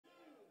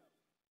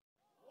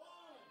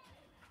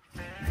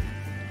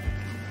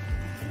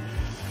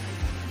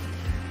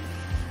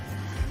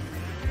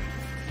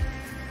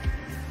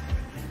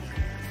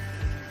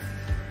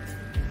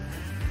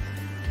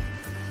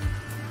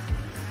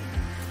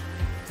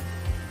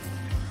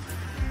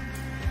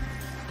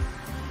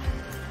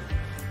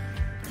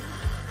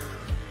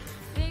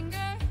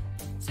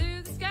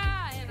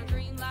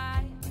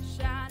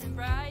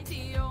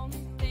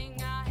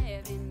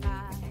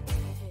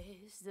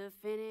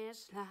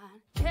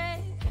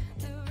Check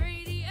the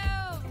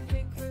radio,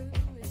 pit crew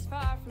is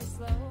far from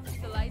slow.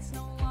 The lights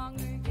no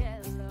longer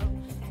yellow.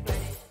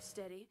 Ready,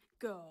 steady,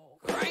 go.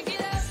 Crank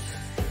it up.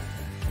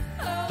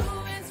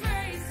 Oh, it's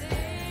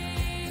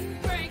racing.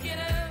 Crank it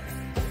up.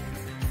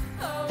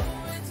 Oh,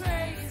 it's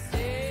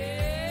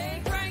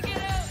racing. Crank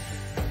it up.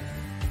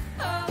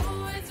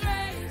 Oh, it's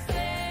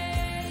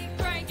racing.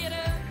 Crank it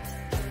up.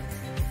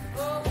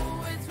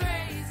 Oh, it's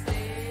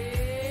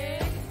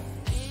racing.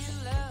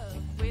 In love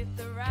with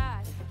the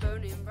ride.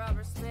 Burning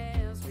rubber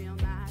smells real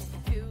nice.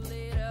 Fuel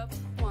it up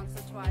once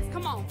or twice.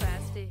 Come on,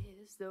 fast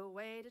is the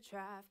way to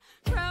drive.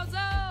 Crowds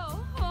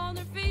all on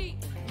their feet,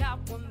 not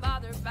one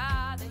bothered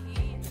by the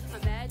heat.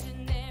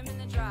 Imagine them in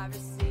the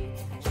driver's seat.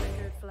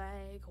 Checkered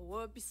flag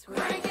would be sweet.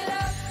 Crank it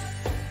up.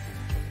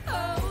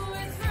 Oh,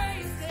 it's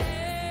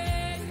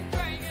racing.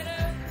 Crank it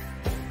up.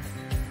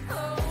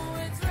 Oh,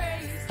 it's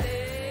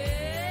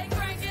racing.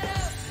 Crank it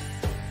up.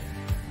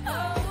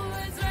 Oh,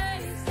 it's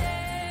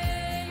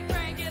racing.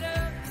 Crank it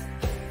up.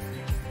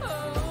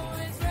 Oh,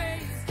 it's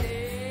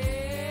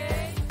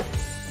racing.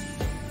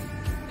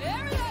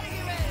 Everybody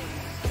get ready.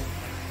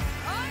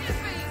 On your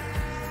feet.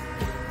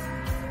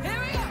 Here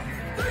we go.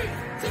 3,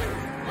 2,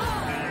 1.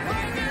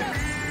 Crank it up.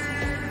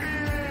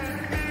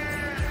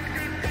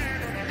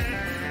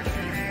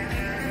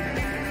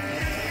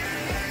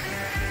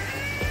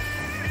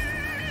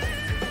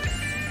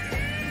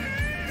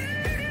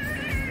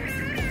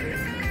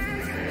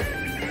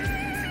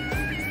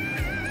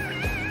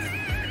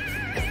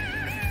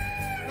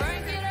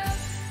 Crank it up.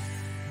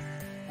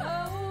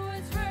 Oh,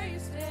 it's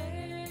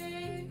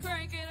racing.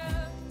 Crank it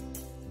up.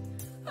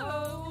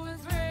 Oh,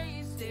 it's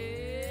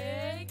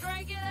racing.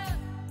 Crank it up.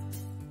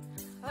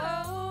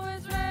 Oh, it's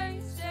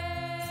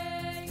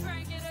racing.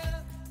 Crank it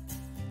up.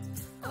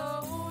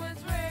 Oh,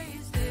 it's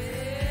racing.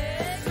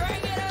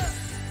 Crank it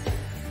up.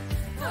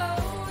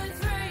 Oh,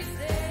 it's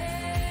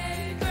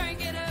racing. Crank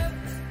it up.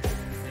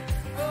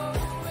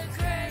 Oh, it's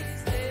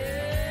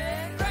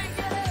racing. Crank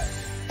it up.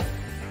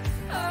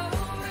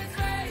 Oh, it's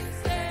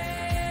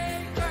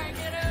racing. Crank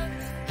it up.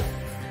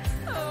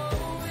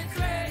 Oh, it's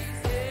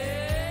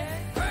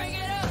racing. Crank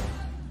it up.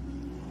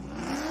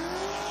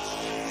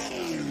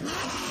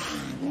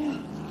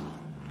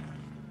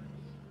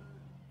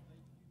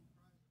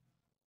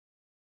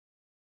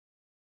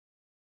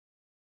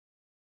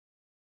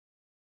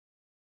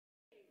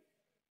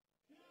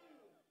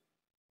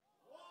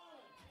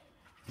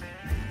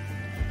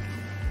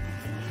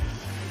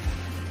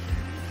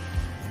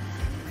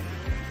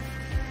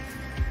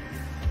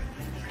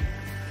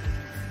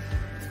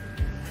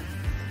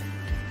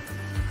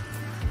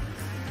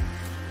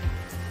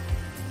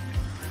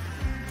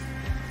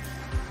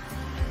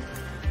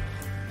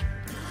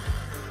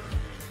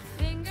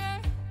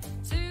 Finger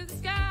to the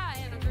sky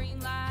and a green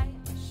light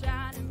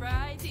shining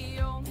bright. The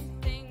only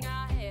thing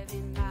I have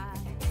in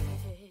mind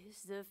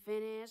is the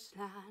finish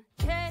line.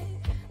 Check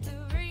the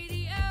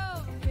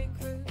radio, pit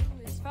crew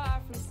is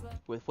far from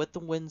slow. With the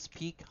winds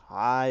peak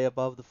high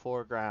above the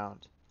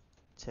foreground,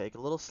 take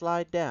a little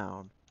slide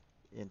down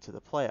into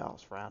the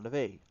playoffs round of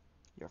 8.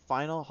 Your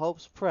final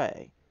hopes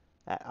pray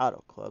at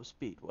Auto Club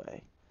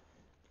Speedway.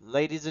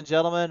 Ladies and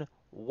gentlemen,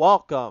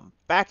 welcome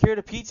back here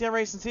to PTM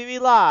Racing TV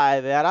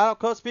live at Auto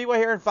Club Speedway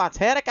here in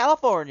Fontana,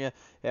 California.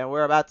 And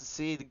we're about to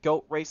see the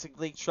GOAT Racing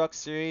League Truck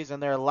Series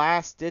and their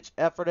last-ditch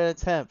effort and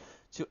attempt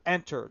to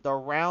enter the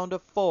round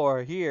of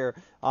 4 here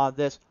on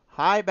this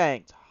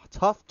high-banked,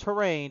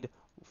 tough-terrained,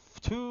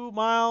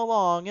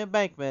 2-mile-long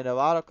embankment of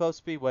Auto Club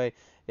Speedway.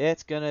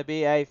 It's going to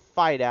be a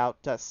fight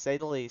out, to say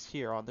the least,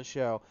 here on the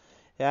show.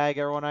 Hey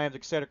everyone, I am the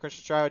Crusader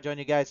Christian Strider. Join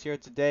you guys here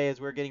today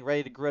as we're getting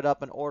ready to grid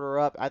up and order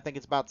up. I think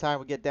it's about time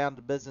we get down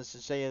to business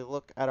and show you a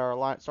look at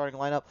our starting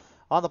lineup.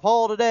 On the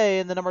pole today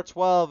in the number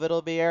 12,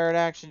 it'll be Aaron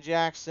Action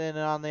Jackson,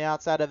 and on the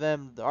outside of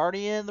him,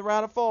 already in the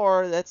round of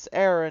 4, that's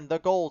Aaron, the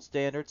Gold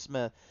Standard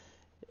Smith.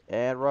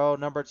 And row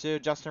number 2,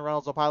 Justin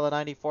Reynolds will pilot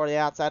 94. The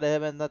outside of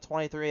him in the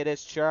 23, it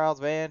is Charles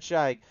Van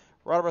Schaik.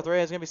 Row number 3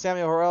 is going to be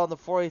Samuel Harrell in the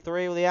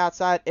 43. With the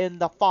outside in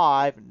the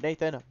 5,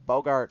 Nathan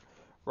Bogart.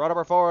 Row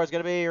number 4 is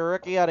going to be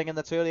Ricky Utting in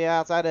the 2. The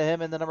outside of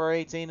him in the number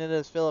 18, it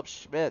is Philip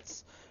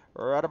Schmitz.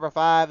 Row number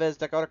 5 is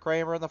Dakota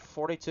Kramer in the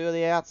 42.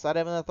 The outside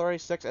of him in the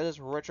 36, it is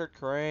Richard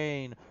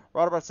Crane.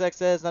 Row number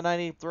 6 is the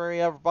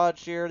 93 of Bud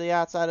Shear. The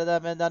outside of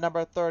them in the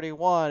number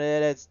 31,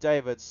 it is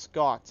David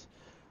Scott.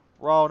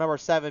 Row number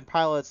 7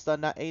 pilots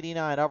the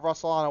 89 of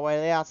Russell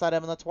Onaway. The outside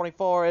of him in the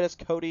 24, it is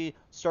Cody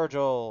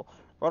Sturgill.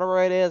 Row number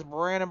 8 is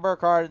Brandon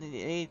Burkhardt in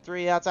the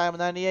 83, outside of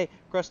 98,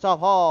 Christoph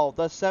Hall.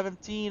 The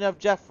 17 of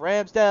Jeff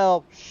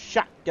Ramsdale,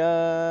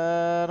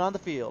 shotgun on the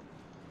field.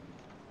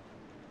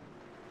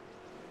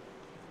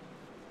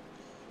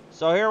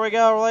 So here we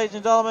go, ladies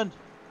and gentlemen.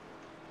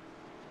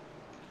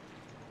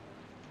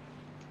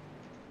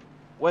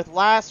 With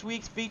last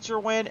week's feature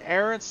win,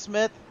 Aaron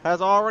Smith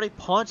has already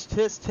punched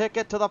his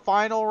ticket to the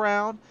final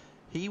round.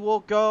 He will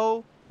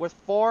go with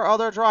 4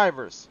 other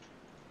drivers.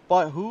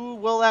 But who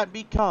will that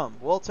become?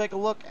 We'll take a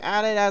look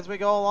at it as we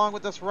go along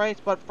with this race.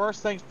 But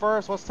first things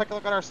first, let's take a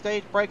look at our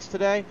stage breaks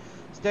today.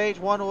 Stage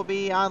 1 will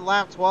be on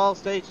lap 12,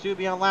 Stage 2 will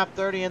be on lap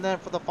 30, and then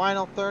for the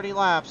final 30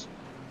 laps,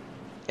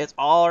 it's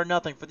all or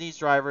nothing for these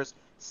drivers.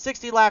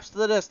 60 laps to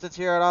the distance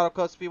here at Auto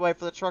Club Speedway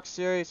for the Truck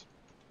Series.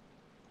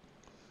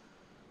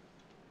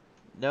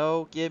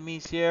 No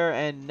gimmies here,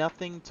 and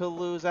nothing to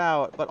lose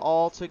out, but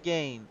all to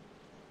gain.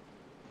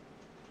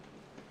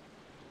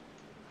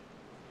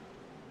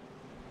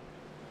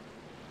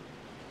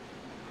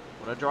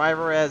 When a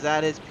driver is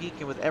at his peak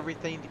and with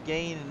everything to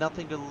gain and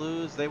nothing to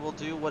lose, they will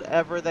do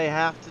whatever they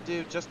have to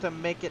do just to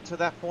make it to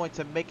that point,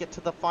 to make it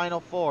to the final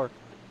 4.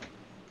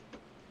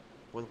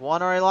 With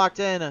one already locked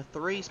in,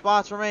 3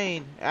 spots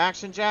remain.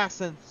 Action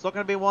Jackson is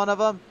looking to be one of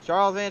them.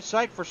 Charles Van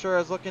Schaik for sure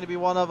is looking to be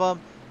one of them.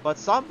 But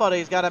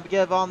somebody's got to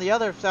give on the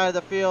other side of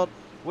the field.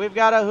 We've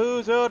got a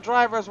who's who of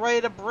drivers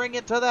ready to bring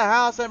it to the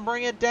house and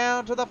bring it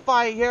down to the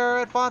fight here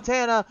at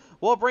Fontana.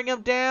 We'll bring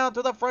him down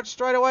to the front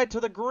straightaway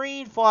to the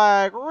green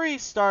flag.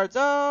 Restart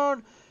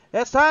zone.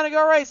 It's time to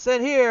go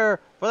racing here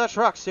for the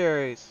Truck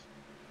Series.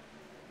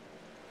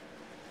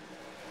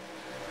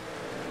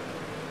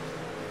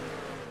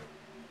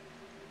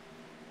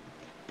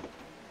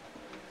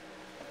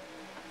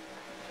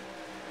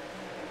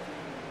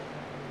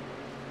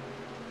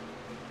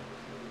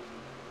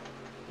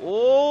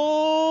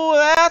 Oh,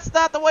 that's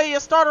not the way you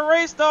start a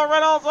race, though.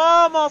 Reynolds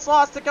almost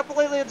lost it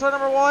completely in turn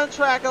number 1.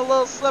 Track a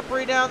little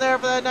slippery down there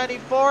for that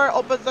 94.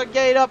 Opens the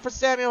gate up for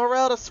Samuel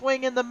Harrell to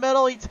swing in the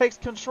middle. He takes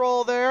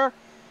control there.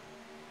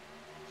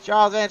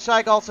 Charles Van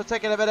Schaik also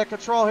taking a bit of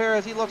control here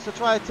as he looks to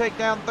try to take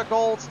down the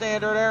gold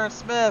standard, Aaron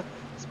Smith.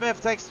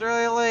 Smith takes the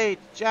early lead.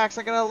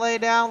 Jackson going to lay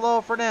down low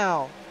for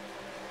now.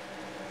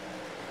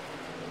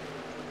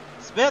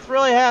 Smith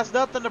really has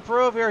nothing to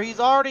prove here.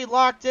 He's already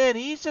locked in.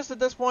 He's just at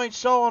this point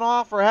showing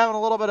off or having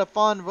a little bit of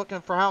fun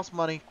looking for house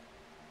money.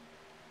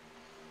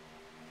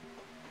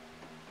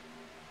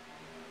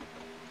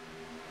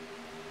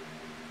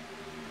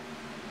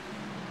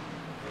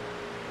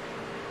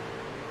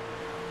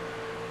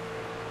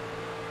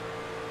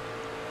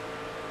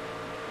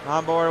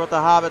 On board with the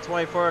Hobbit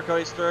 24,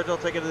 Cody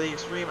Sturgill taking to the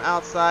extreme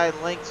outside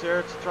links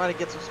here to try to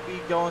get some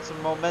speed going,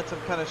 some momentum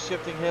kind of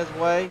shifting his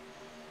way.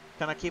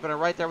 Kind of keeping it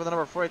right there with the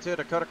number 42,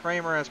 Dakota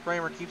Kramer, as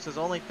Kramer keeps his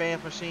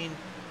OnlyFans machine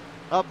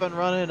up and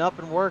running, up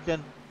and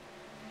working.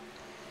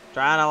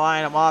 Trying to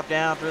line him off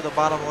down through the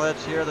bottom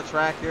ledge here, the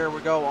track here. We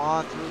go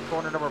on through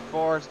corner number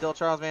 4. Still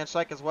Charles Van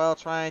Schaik as well,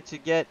 trying to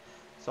get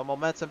some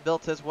momentum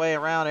built his way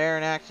around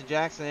Aaron Action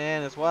Jackson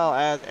and as well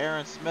as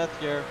Aaron Smith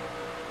here.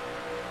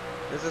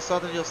 This is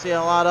something you'll see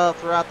a lot of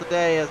throughout the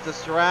day, as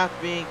this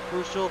draft being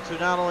crucial to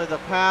not only the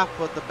path,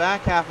 but the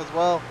back half as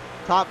well.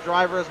 Top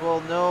drivers will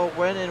know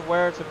when and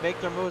where to make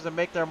their moves and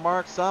make their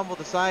marks. Some will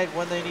decide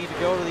when they need to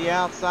go to the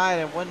outside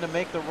and when to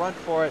make the run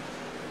for it.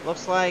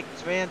 Looks like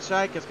Van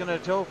Schaik is going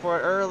to go for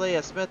it early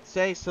as Smith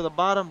stays to the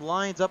bottom,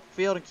 lines up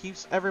field and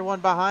keeps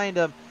everyone behind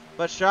him.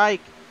 But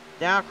Schaik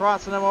now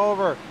crossing him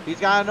over. He's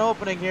got an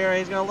opening here.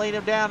 He's going to lead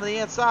him down to the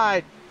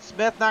inside.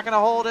 Smith not going to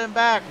hold him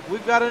back.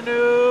 We've got a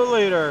new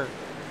leader.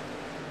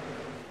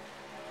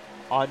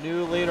 A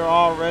new leader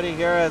already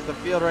here as the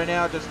field right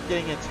now just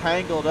getting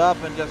entangled up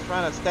and just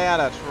trying to stay out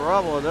of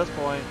trouble at this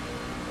point.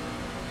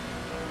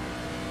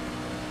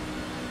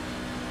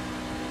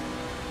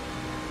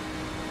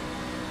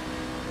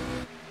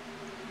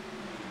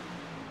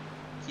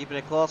 Keeping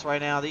it close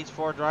right now. These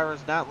 4 drivers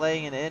not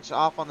laying an inch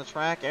off on the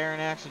track. Aaron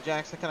Action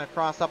Jackson kind of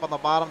crossed up on the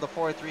bottom. The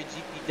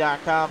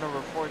 43GP.com,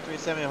 number 43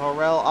 Samuel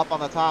Harrell up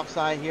on the top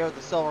side here with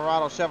the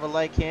Silverado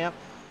Chevrolet camp.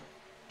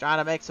 Trying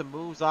to make some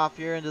moves off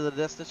here into the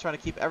distance, trying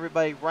to keep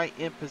everybody right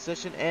in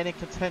position and in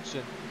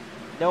contention.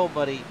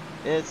 Nobody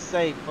is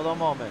safe for the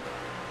moment.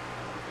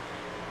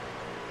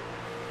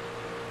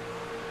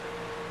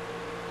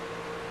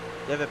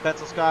 David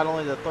Pencil-Scott,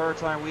 only the 3rd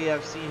time we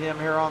have seen him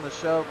here on the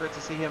show. Great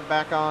to see him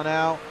back on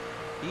out.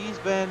 He's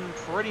been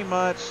pretty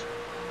much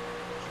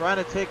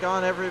trying to take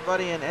on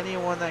everybody and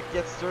anyone that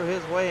gets through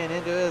his way and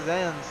into his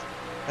ends.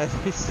 As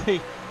you see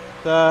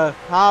the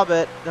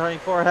Hobbit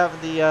 24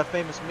 having the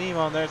famous meme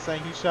on there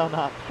saying he shall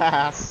not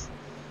pass.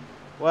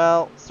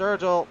 Well,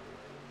 Sturgill,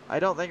 I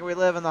don't think we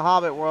live in the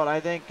Hobbit world. I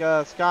think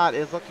Scott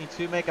is looking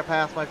to make a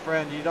pass, my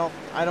friend.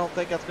 I don't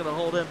think that's going to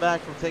hold him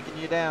back from taking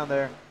you down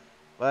there.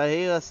 But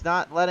he is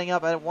not letting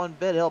up at one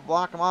bit. He'll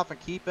block him off and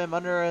keep him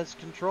under his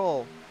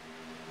control.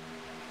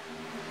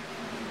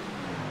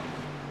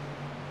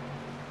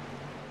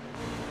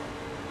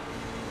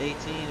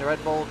 '18, the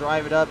Red Bull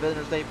drive it up.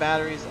 Interstate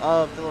batteries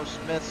of Diller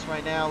Smiths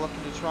right now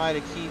looking to try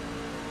to keep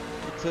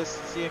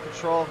consistency and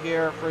control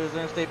here for his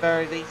Interstate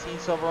batteries. 18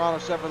 Silverado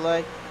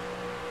Chevrolet.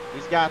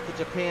 He's got the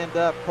Japan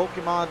Dub,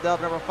 Pokemon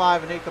Dub number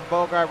 5, and Nathan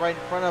Bogart right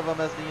in front of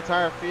him as the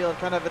entire field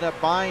kind of in a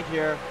bind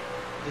here,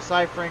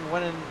 deciphering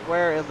when and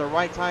where is the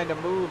right time to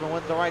move and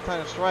when's the right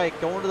time to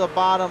strike. Going to the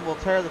bottom will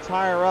tear the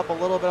tire up a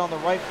little bit on the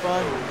right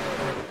front,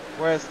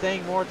 whereas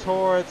staying more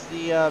towards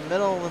the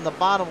middle and the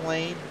bottom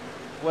lane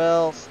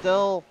will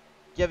still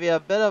give you a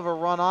bit of a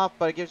runoff,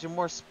 but it gives you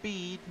more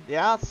speed. The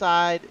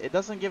outside, it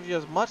doesn't give you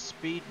as much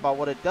speed, but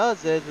what it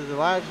does is it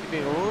allows you to be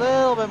a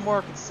little bit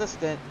more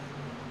consistent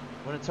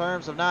When in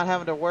terms of not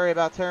having to worry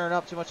about tearing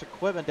up too much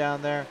equipment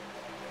down there.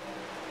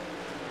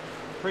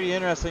 Pretty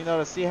interesting though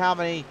to see how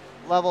many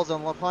levels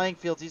and playing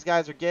fields these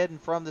guys are getting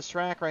from this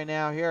track right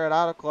now here at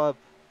Auto Club.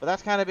 But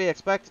that's kind of be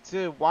expected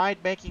too.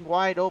 Making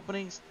wide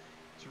openings.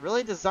 It's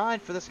really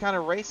designed for this kind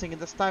of racing,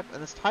 and this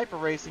type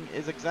of racing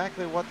is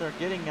exactly what they're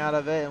getting out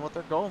of it and what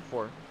they're going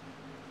for.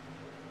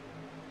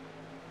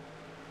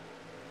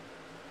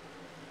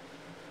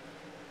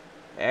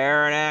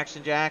 Aaron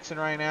Action Jackson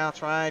right now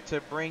trying to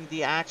bring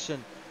the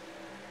action.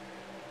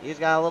 He's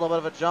got a little bit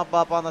of a jump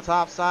up on the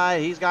top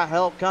side. He's got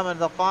help coming to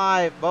the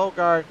 5.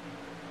 Bogart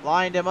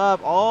lined him up,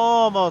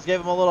 almost gave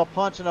him a little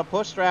punch and a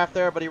push draft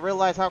there, but he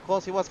realized how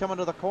close he was coming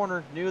to the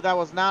corner, knew that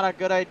was not a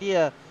good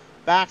idea.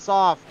 Backs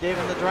off, gave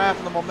him the draft,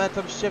 and the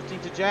momentum shifting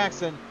to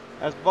Jackson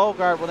as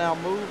Bogart will now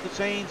move the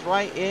chains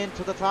right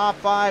into the top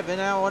 5 and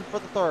now in for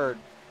the 3rd.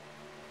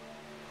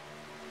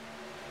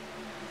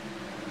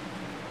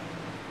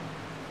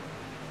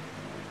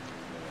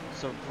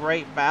 Some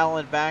great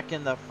battling back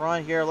in the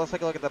front here. Let's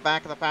take a look at the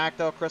back of the pack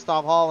though.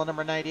 Christoph Hall, the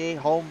number 98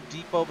 Home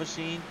Depot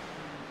machine.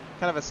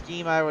 Kind of a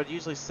scheme I would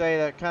usually say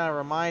that kind of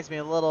reminds me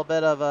a little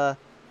bit of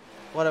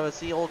what I would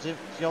see old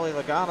Joey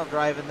Logano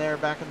driving there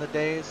back in the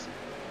days.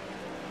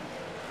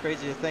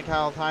 Crazy to think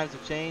how times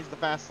have changed. The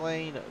fast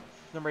lane,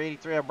 number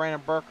 83 of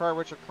Brandon Burkhart,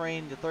 Richard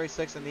Crane, the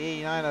 36 and the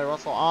 89 of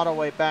Russell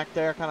Ottaway back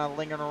there kind of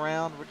lingering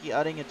around. Ricky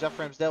Udding and Jeff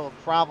Ramsdale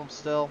with problems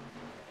still.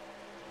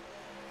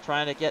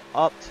 Trying to get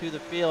up to the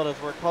field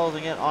as we're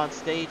closing in on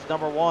stage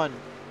number 1.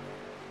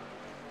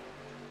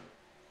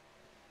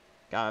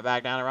 Coming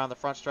back down around the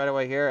front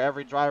straightaway here.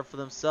 Every driver for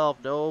themselves.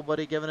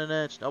 Nobody giving an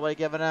inch. Nobody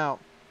giving out.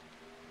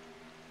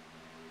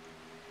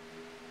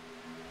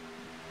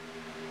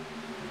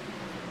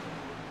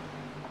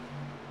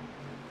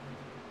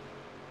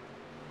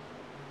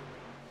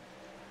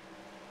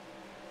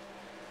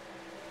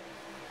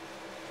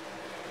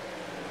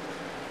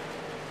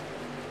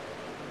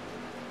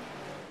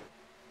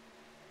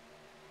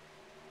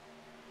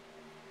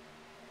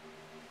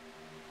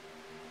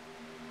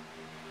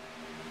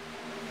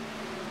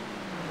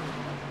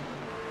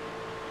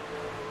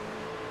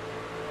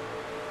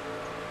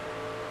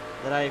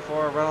 The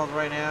 94 Reynolds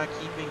right now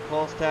keeping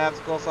close tabs,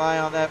 close eye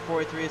on that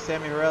 43 of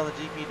Sammy Harrell and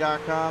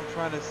GP.com,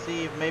 trying to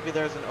see if maybe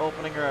there's an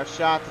opening or a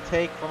shot to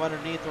take from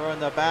underneath or in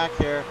the back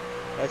here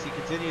as he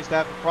continues to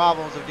have the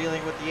problems of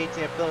dealing with the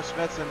 18 of Phil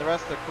Schmitz and the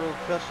rest of the crew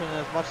pushing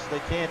as much as they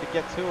can to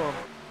get to him.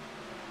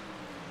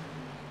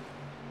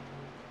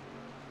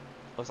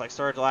 Looks like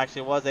Sturgill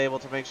actually was able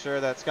to make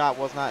sure that Scott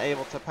was not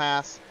able to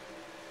pass.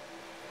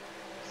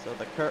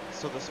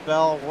 So the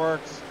spell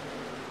works.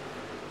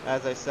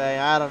 As I say,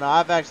 I don't know.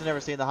 I've actually never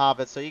seen The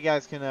Hobbit, so you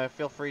guys can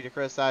feel free to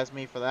criticize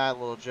me for that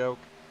little joke.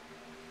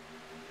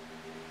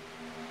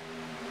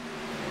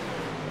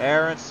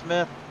 Aaron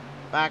Smith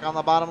back on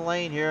the bottom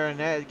lane here. And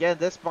again,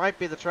 this might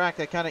be the track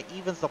that kind of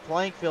evens the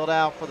playing field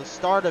out for the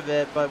start of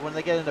it. But when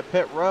they get into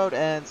pit road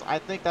ends, I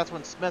think that's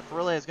when Smith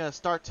really is going to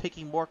start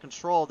taking more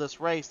control of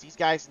this race. These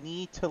guys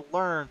need to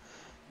learn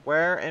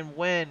where and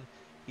when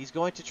he's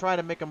going to try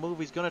to make a move.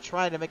 He's going to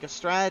try to make a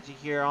strategy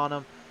here on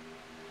him.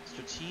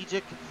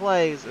 Strategic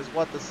plays is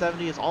what the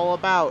 70 is all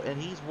about,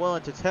 and he's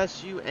willing to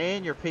test you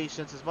and your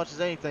patience as much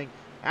as anything.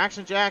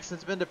 Action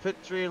Jackson's been to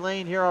Victory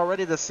Lane here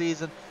already this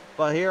season,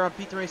 but here on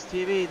P3 Race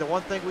TV, the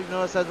one thing we've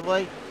noticed as of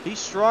late, he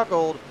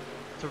struggled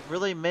to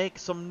really make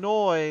some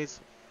noise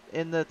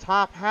in the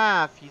top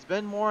half. He's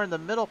been more in the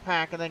middle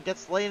pack and then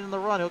gets late in the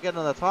run. He'll get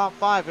in the top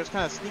 5, just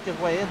kind of sneak his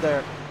way in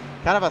there.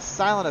 Kind of a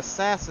silent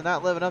assassin,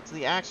 not living up to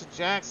the Action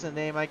Jackson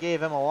name I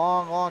gave him a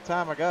long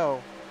time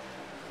ago.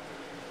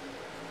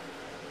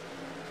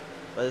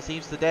 But it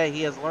seems today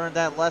he has learned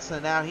that lesson,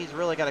 and now he's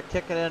really got to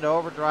kick it into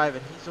overdrive,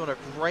 and he's doing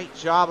a great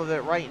job of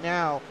it right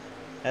now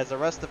as the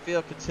rest of the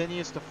field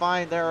continues to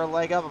find their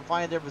leg up and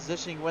find their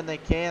positioning when they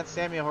can.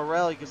 Samuel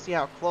Harrell, you can see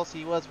how close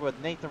he was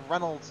with Nathan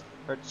Reynolds,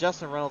 or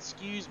Justin Reynolds,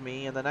 excuse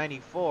me, in the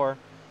 94.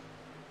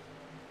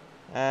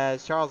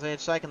 As Charles Van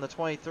Schaik in the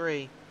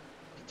 23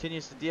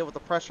 continues to deal with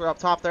the pressure up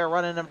top there,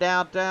 running him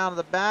down to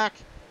the back.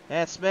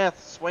 And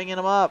Smith swinging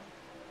him up,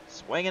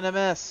 swinging a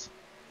miss.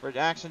 For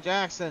Action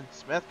Jackson.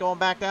 Smith going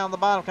back down the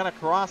bottom, kind of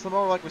crossing him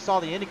over like we saw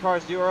the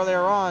IndyCars do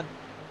earlier on.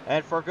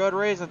 And for good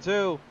reason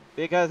too,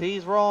 because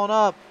he's rolling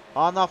up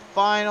on the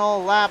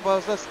final lap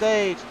of the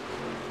stage.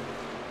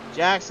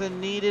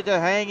 Jackson needed to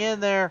hang in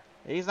there.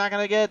 He's not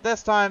going to get it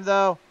this time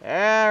though.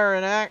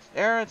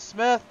 Aaron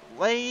Smith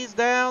lays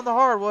down the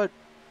hardwood.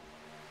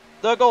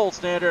 The gold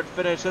standard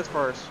finishes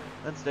first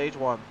in stage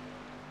 1.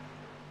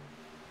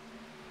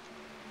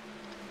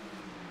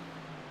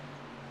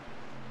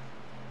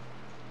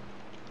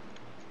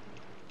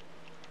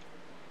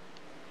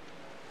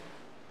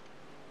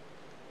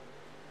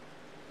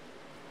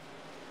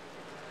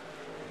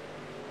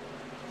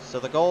 So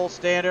the gold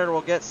standard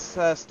will get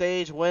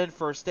stage win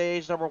for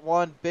stage number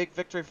 1. Big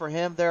victory for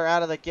him there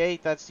out of the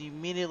gate. That's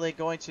immediately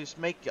going to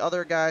make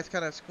other guys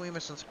kind of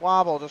squeamish and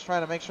squabble, just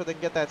trying to make sure they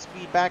can get that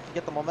speed back and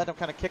get the momentum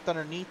kind of kicked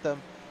underneath them.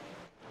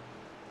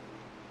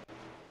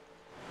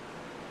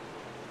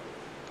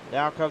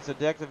 Now comes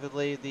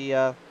addictively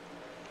the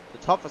the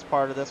toughest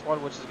part of this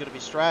one, which is going to be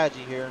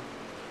strategy here.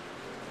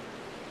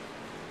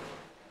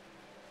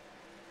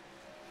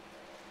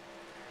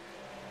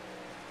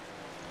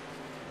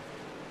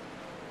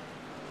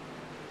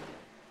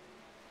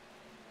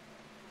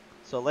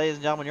 So, ladies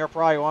and gentlemen, you're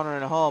probably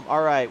wondering at home,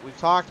 all right, we've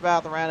talked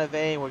about the round of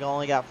 8. We've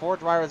only got 4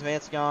 drivers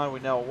advancing on. We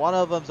know one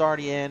of them's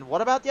already in. What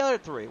about the other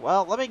 3?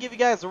 Well, let me give you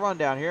guys the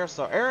rundown here.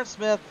 So, Aaron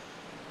Smith,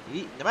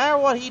 no matter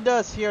what he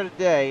does here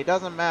today, it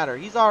doesn't matter.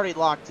 He's already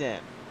locked in.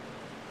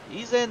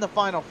 He's in the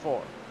final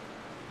 4.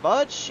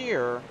 Bud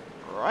Shearer,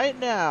 right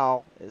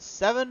now, is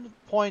 7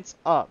 points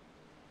up.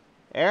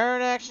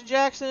 Aaron Action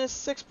Jackson is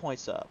 6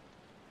 points up.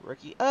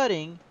 Ricky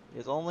Udding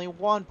is only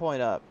 1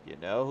 point up. You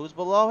know who's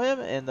below him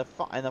in the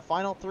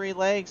final 3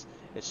 legs?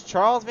 It's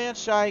Charles Van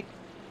Schaik,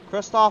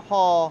 Christoph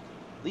Hall,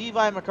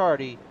 Levi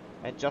McCarty,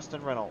 and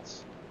Justin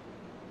Reynolds.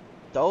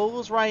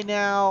 Those right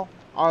now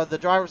are the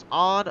drivers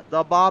on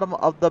the bottom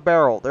of the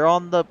barrel.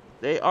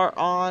 They are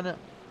on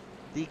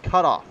the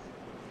cutoff.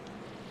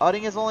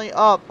 Udding is only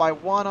up by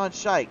 1 on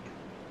Schaik.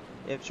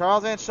 If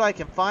Charles Van Schaik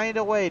can find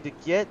a way to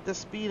get the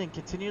speed and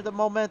continue the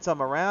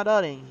momentum around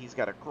Udding, he's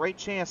got a great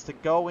chance to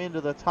go into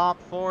the top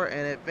 4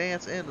 and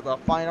advance into the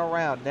final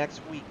round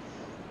next week.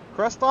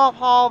 Christoph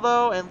Hall,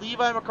 though, and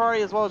Levi McCarty,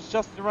 as well as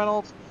Justin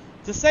Reynolds,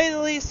 to say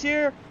the least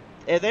here,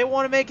 if they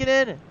want to make it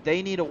in,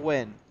 they need a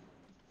win.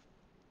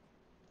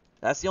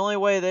 That's the only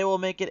way they will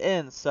make it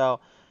in.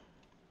 So,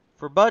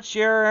 for Bud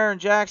Shearer, Aaron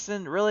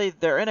Jackson, really,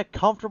 they're in a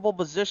comfortable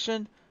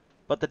position.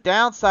 But the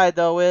downside,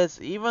 though, is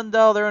even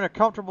though they're in a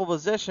comfortable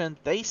position,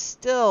 they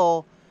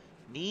still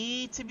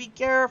need to be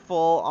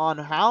careful on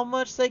how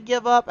much they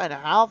give up and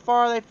how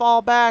far they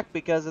fall back.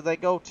 Because if they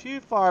go too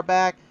far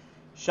back,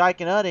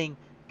 Schaik and Udding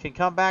can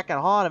come back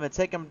and haunt them and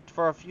take them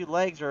for a few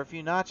legs or a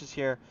few notches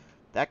here.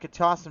 That could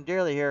cost them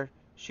dearly here.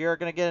 Shearer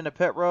going to get into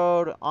pit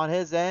road on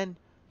his end.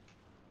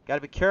 Got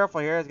to be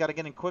careful here. He's got to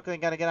get in quickly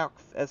and got to get out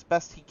as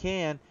best he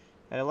can.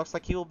 And it looks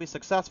like he will be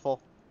successful.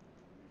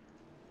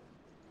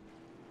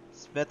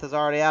 Smith is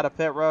already out of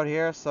pit road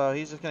here, so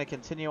he's just going to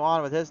continue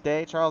on with his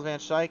day. Charles Van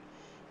Schaik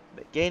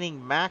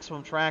gaining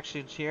maximum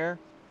traction here.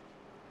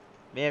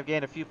 May have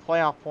gained a few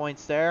playoff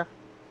points there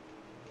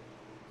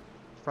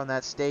from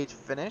that stage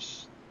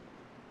finish.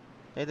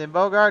 Nathan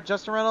Bogart,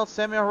 Justin Reynolds,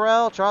 Samuel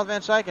Harrell, Charles Van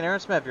Schaik, and Aaron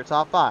Smith, your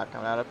top 5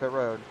 coming out of pit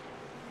road.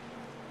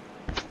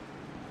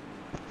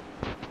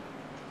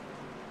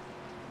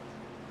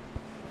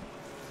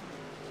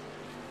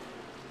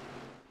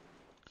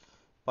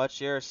 Bud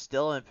Shearer is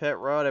still in pit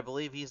road. I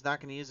believe he's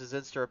not going to use his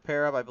Insta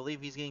repair up. I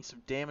believe he's getting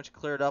some damage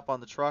cleared up on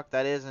the truck.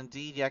 That is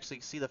indeed. You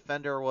actually see the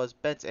fender was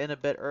bent in a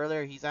bit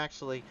earlier. He's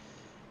actually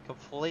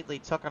completely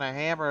taken a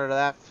hammer to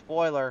that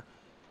spoiler.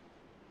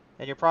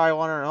 And you're probably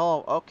wondering,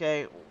 oh,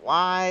 okay,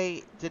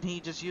 why didn't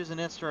he just use an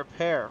instant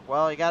repair?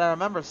 Well, you got to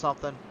remember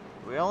something.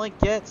 We only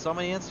get so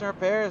many instant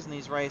repairs in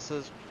these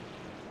races.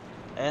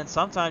 And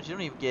sometimes you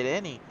don't even get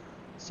any.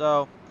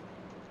 So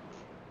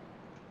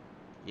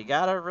you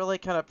got to really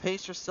kind of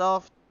pace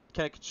yourself,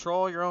 kind of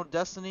control your own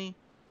destiny.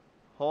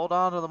 Hold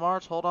on to the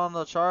march, hold on to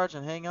the charge,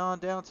 and hang on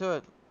down to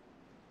it.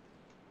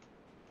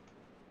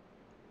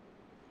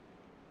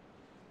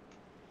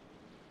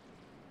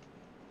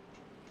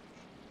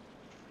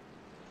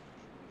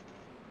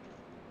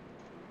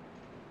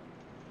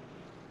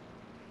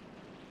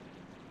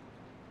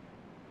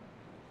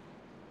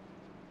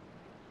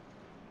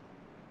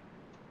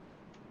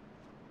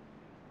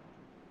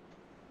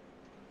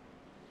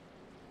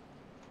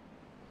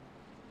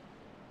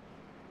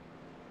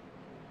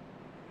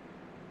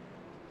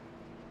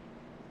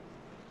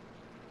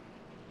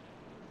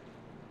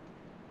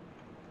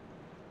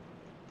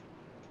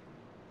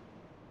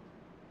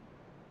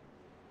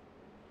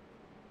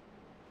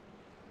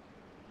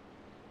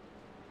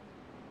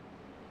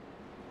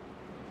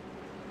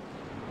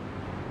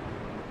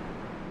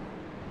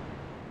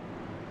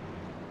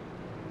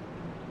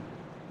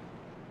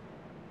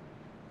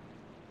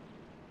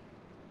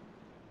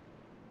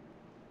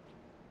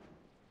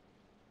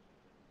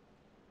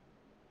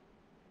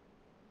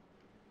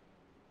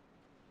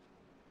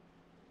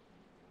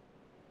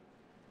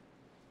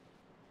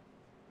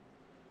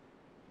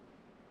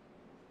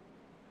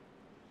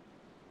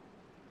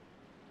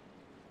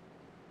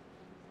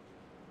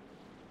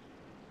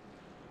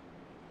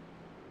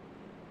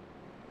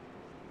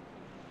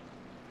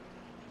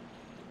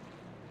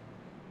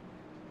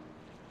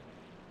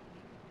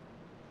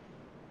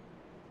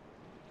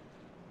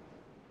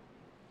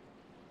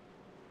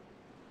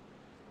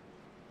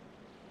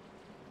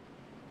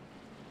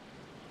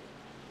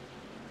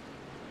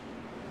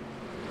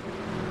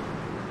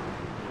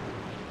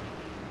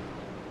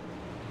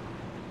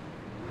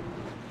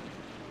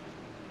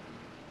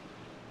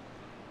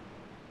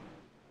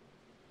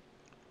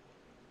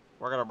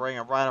 We're going to bring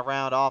him right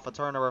around off of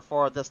turn number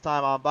 4 this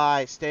time on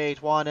by.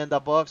 Stage 1 in the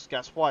books.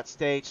 Guess what?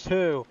 Stage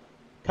 2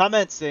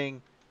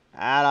 commencing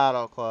at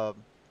Auto Club.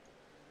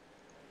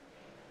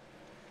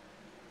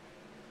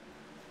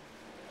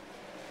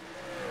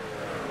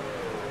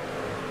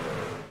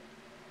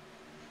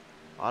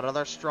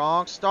 Another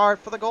strong start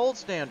for the gold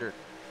standard.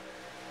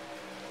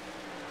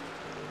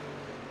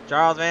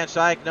 Charles Van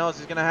Schaik knows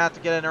he's going to have to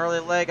get an early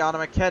leg on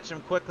him and catch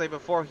him quickly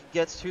before he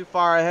gets too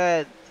far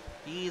ahead.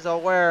 He's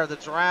aware the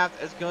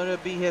draft is going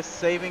to be his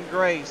saving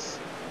grace.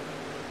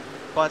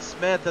 But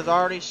Smith has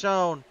already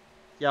shown,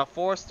 you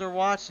forced their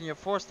watch and you're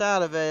forced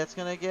out of it. It's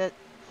going to get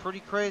pretty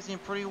crazy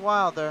and pretty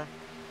wild there.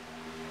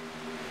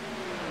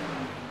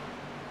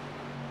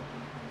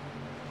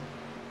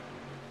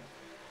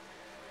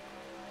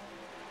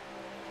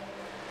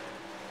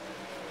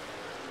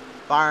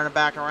 Firing it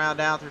back around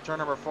down through turn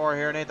number 4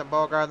 here. Nathan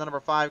Bogart, the number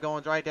 5,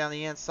 going right down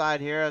the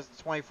inside here as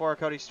the 24,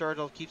 Cody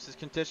Sturgill, keeps his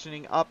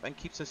conditioning up and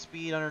keeps his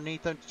speed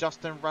underneath him.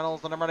 Justin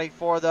Reynolds, the number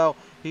 84, though,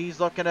 he's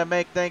looking to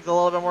make things a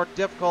little bit more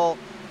difficult.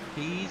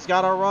 He's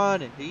got to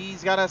run,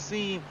 he's got a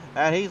seam,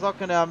 and he's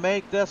looking to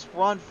make this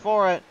run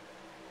for it.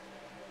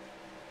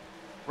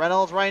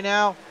 Reynolds right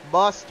now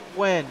must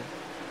win.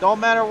 Don't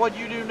matter what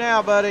you do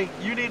now, buddy.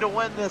 You need to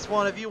win this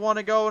one if you want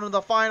to go into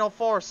the Final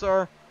Four,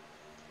 sir.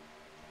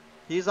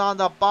 He's on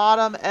the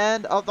bottom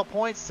end of the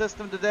point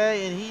system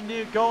today, and he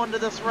knew going to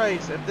this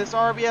race, if this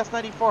RBS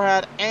 94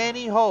 had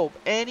any hope,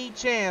 any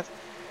chance,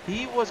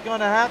 he was going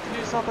to have to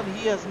do something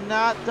he has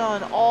not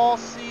done all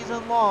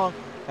season long,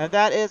 and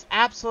that is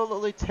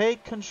absolutely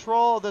take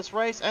control of this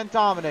race and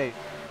dominate.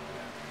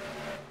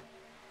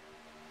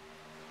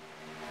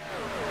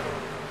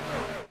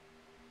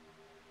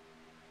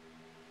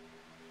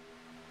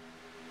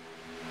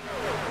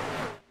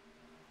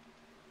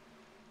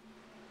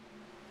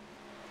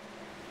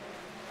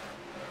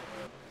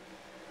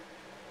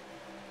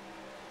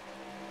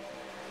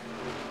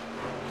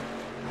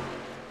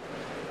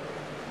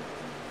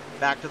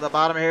 Back to the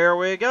bottom, here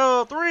we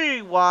go.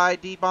 3 wide,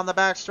 deep on the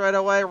back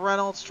straightaway.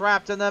 Reynolds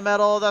trapped in the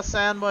middle of the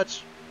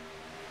sandwich.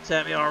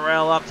 Samuel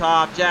Rail up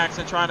top.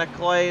 Jackson trying to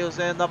close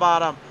in the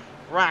bottom.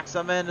 Racks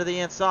him into the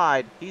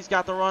inside. He's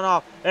got the run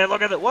off. And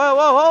look at it. Whoa,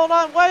 whoa, hold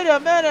on. Wait a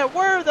minute.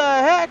 Where the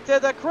heck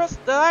did the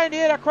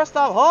 98 of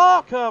Christoph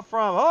Hall come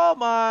from? Oh,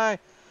 my.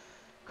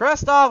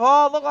 Christoph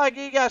Hall looked like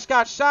he just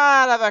got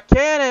shot out of a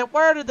cannon.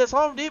 Where did this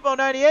Home Depot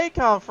 98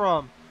 come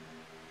from?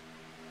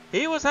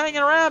 He was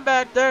hanging around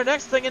back there.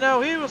 Next thing you know,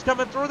 he was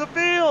coming through the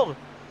field.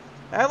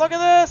 And look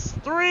at this.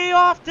 3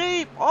 off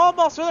deep.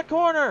 Almost to the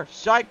corner.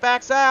 Shike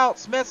backs out.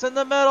 Smith's in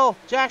the middle.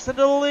 Jackson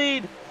to the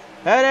lead.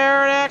 Head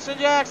Aaron Action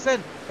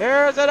Jackson.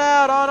 Airs it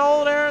out on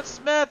old Aaron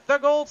Smith. The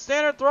gold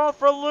standard throw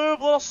for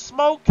Lube. Little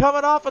smoke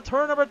coming off of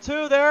turn number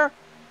 2 there.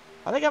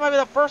 I think that might be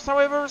the first time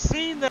we've ever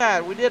seen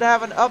that. We did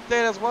have an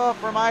update as well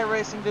from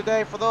iRacing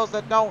today for those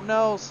that don't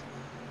know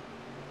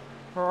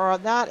or are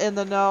not in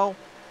the know.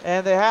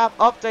 And they have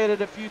updated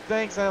a few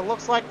things, and it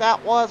looks like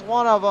that was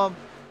one of them.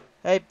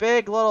 A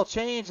big little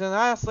change, and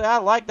honestly, I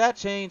like that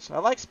change. I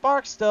like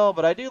sparks still,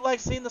 but I do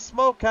like seeing the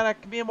smoke kind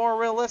of be more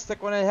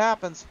realistic when it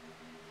happens.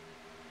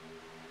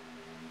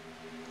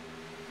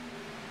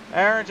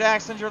 Aaron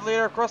Jackson's your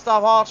leader.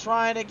 Christoph Hall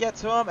trying to get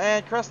to him,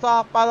 and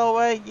Christoph, by the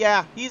way,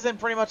 yeah, he's in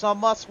pretty much a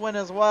must-win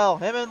as well.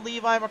 Him and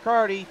Levi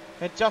McCarty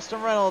and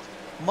Justin Reynolds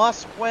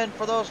must win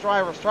for those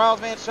drivers.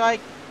 Charles Van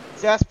Schaik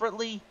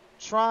desperately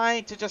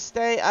trying to just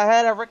stay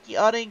ahead of Ricky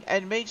Utting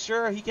and make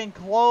sure he can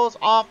close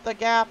off the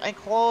gap and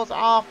close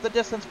off the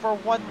distance for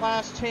one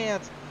last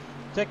chance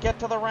to get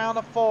to the round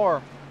of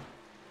 4.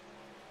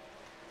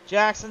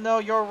 Jackson, though,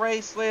 your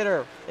race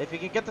leader. If he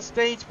can get the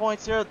stage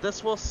points here,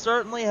 this will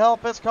certainly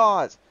help his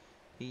cause.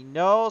 He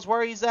knows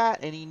where he's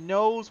at and he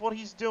knows what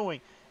he's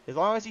doing. As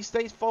long as he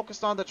stays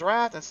focused on the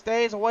draft and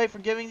stays away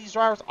from giving these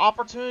drivers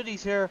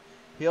opportunities here,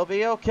 he'll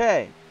be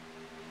okay.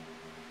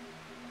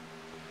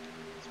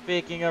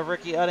 Speaking of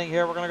Ricky Utting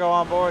here, we're going to go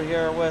on board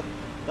here with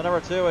the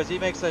number 2 as he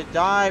makes a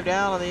dive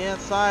down on the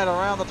inside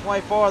around the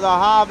 24, the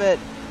Hobbit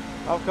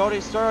of Cody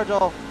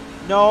Sturgill.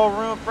 No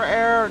room for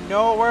error,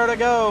 nowhere to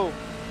go.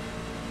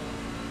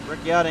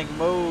 Ricky Utting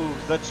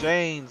moves the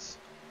chains.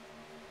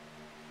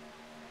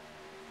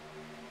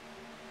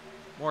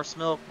 More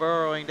smoke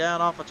burrowing down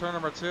off of turn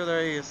number 2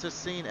 there. He's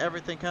just seen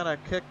everything kind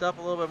of kicked up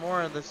a little bit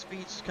more, and the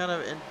speech kind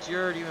of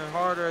endured even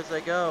harder as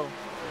they go.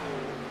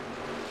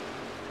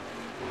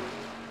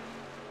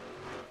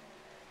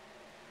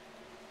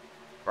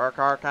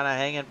 Burkhardt kind of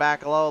hanging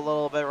back low a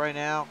little bit right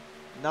now.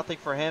 Nothing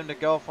for him to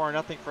go for,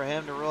 nothing for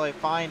him to really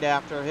find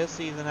after. His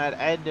season had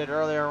ended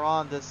earlier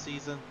on this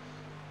season.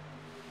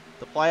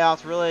 The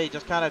playoffs really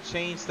just kind of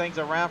changed things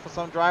around for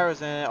some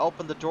drivers, and it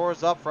opened the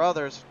doors up for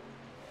others.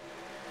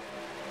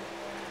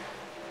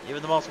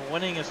 Even the most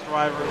winningest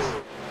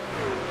drivers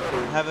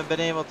haven't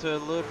been able to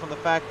elude from the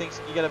fact things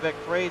can get a bit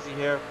crazy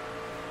here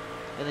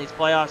in these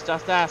playoffs.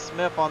 Just ask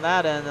Smith on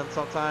that end, and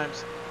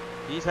sometimes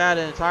he's had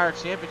an entire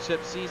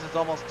championship seasons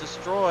almost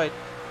destroyed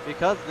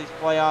because of these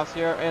playoffs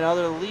here in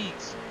other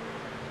leagues.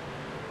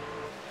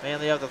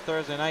 Mainly of the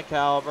Thursday night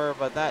caliber,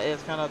 but that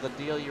is kind of the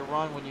deal you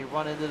run when you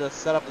run into the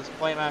setup this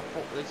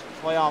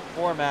playoff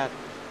format.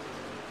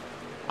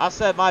 I've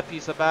said my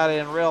piece about it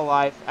in real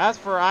life. As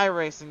for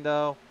iRacing,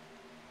 though,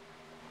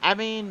 I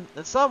mean,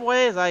 in some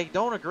ways I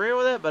don't agree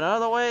with it, but in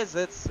other ways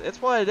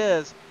it's what it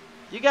is.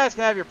 You guys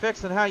can have your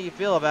picks on how you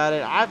feel about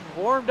it. I've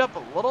warmed up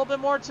a little bit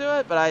more to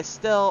it, but I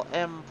still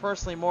am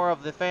personally more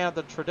of the fan of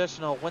the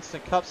traditional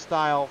Winston Cup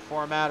style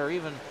format, or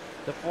even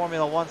the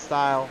Formula One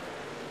style,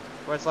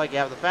 where it's like you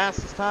have the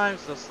fastest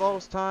times, the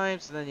slowest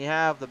times, and then you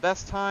have the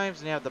best times,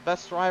 and you have the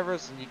best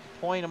drivers, and you can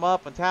point them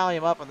up and tally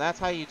them up, and that's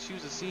how you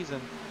choose a season.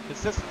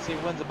 Consistency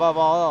wins above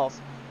all else.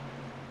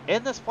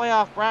 In this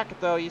playoff bracket,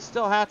 though, you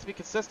still have to be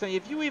consistent.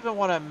 If you even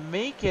want to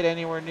make it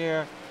anywhere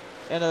near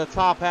into the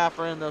top half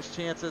or in those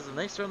chances, and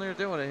they certainly are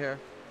doing it here.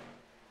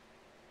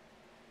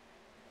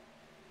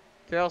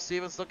 Carol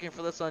Stevens looking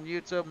for this on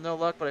YouTube. No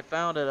luck, but I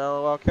found it.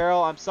 LOL.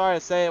 Carol, I'm sorry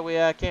to say it. We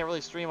can't really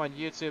stream on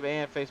YouTube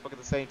and Facebook at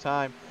the same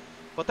time.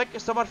 But thank you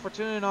so much for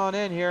tuning on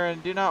in here,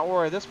 and do not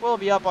worry. This will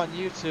be up on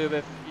YouTube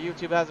if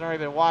YouTube hasn't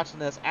already been watching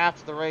this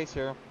after the race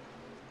here.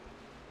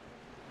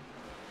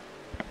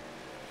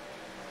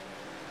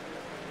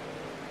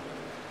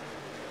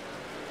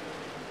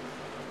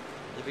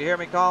 If you hear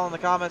me call in the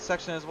comments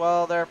section as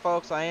well there,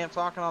 folks, I am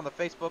talking on the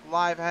Facebook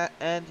Live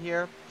end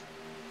here.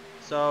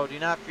 So do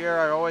not fear,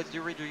 I always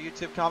do read your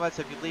YouTube comments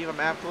if you leave them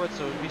afterwards.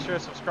 So be sure to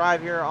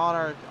subscribe here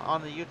on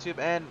the YouTube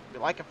end.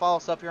 Like and follow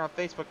us up here on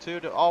Facebook too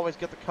to always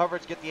get the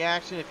coverage, get the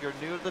action if you're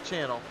new to the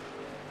channel.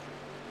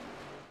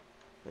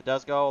 It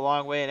does go a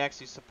long way and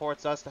actually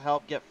supports us to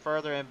help get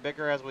further and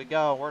bigger as we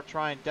go. We're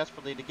trying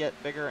desperately to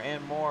get bigger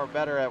and more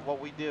better at what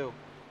we do.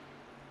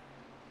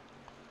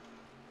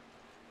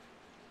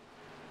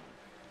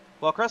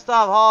 Well,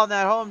 Christoph Hall in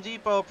that Home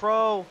Depot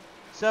Pro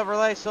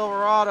Chevrolet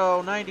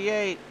Silverado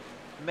 98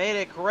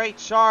 made a great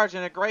charge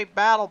and a great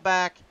battle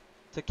back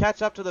to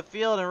catch up to the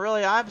field. And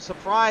really, I'm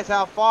surprised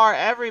how far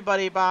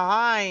everybody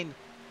behind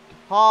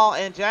Hall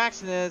and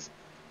Jackson is.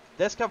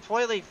 This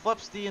completely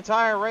flips the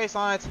entire race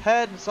on its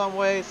head in some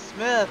ways.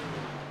 Smith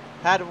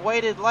had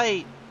waited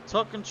late,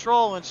 took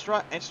control, and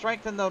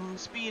strengthened the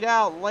speed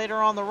out later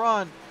on the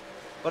run.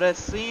 But it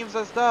seems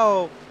as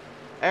though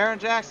Aaron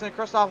Jackson and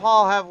Christoph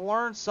Hall have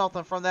learned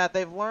something from that.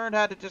 They've learned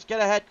how to just get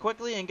ahead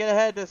quickly and get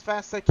ahead as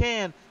fast as they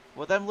can.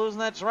 With them losing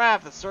that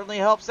draft, it certainly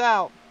helps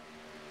out.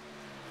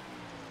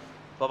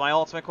 But my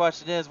ultimate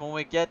question is, when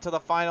we get to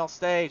the final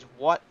stage,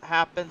 what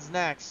happens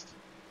next?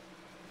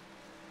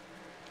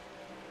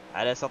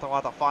 That is something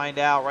we'll have to find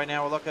out. Right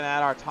now we're looking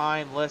at our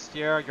time list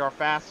here. Your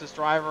fastest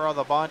driver of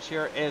the bunch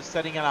here is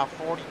sitting at a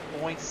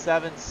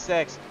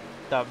 40.76.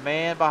 The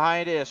man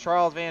behind it is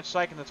Charles Van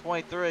Schaik in the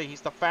 23.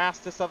 He's the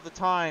fastest of the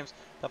times,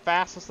 the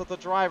fastest of the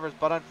drivers,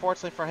 but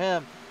unfortunately for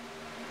him,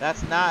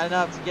 that's not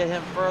enough to get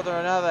him further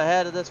enough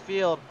ahead of this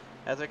field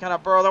as they kind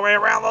of burrow their way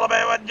around a little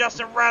bit with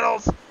Justin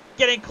Reynolds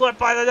getting clipped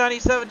by the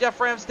 97 Jeff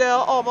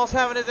Ramsdale, almost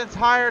having his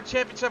entire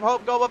championship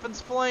hope go up in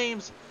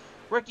flames.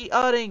 Ricky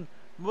Udding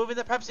moving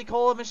the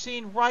Pepsi-Cola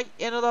machine right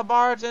into the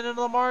barge and into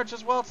the march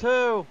as well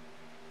too.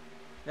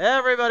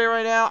 Everybody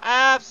right now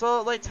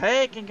absolutely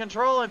taking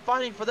control and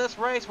fighting for this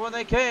race when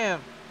they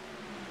can.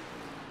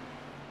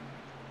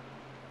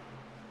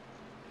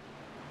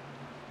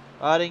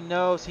 Udding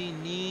knows he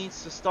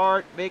needs to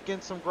start making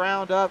some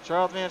ground up.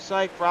 Charles Van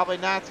Schaik probably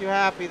not too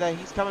happy that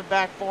he's coming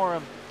back for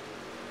him.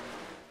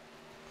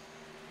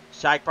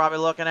 Schaik probably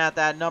looking at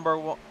that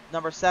number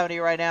 70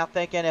 right now,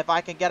 thinking if I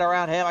can get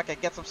around him, I can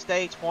get some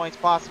stage points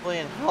possibly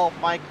and help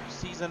Mike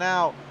season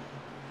out.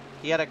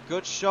 He had a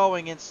good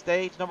showing in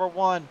stage number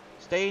 1.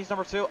 Stage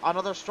number 2,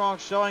 another strong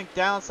showing.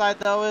 Downside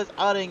though is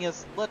Udding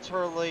is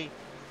literally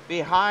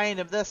behind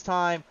him this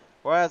time,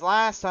 whereas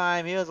last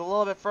time he was a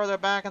little bit further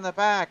back in the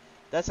back.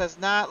 This is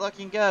not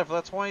looking good for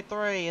the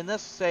 23 in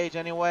this stage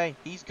anyway.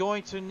 He's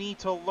going to need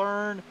to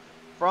learn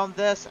from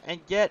this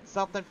and get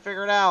something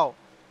figured out.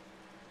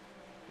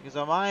 Because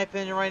in my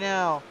opinion right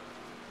now,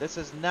 this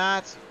is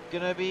not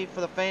going to be for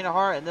the faint of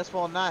heart, and this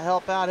will not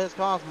help out his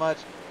cause much.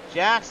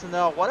 Jackson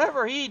though,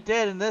 whatever he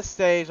did in this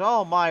stage,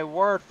 oh my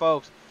word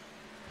folks.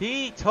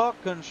 He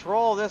took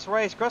control of this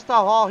race.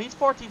 Christoph Hall, he's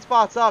 14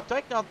 spots up.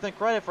 Take nothing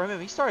credit for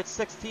him. He started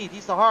 16th.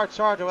 He's the hard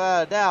charger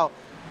without a doubt.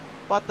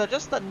 But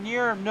just the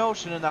near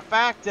notion and the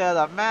fact of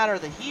the matter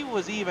that he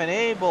was even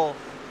able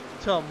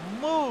to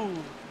move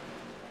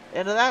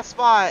into that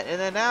spot, and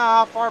then now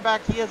how far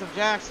back he is of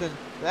Jackson,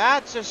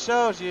 that just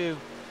shows you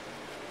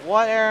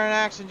what Aaron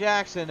Action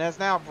Jackson has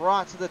now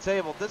brought to the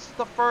table. This is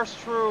the first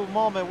true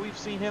moment we've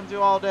seen him do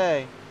all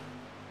day.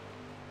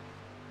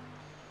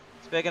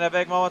 Speaking of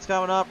big moments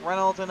coming up,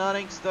 Reynolds and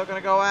Udding still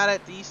going to go at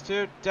it. These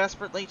two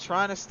desperately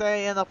trying to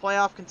stay in the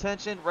playoff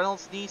contention.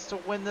 Reynolds needs to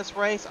win this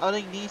race.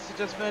 Udding needs to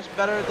just finish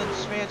better than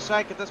Van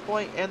Schaik at this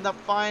point in the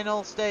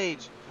final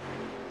stage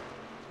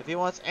if he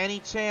wants any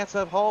chance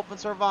of hope and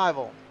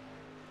survival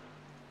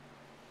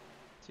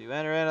to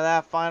enter into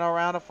that final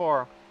round of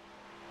 4.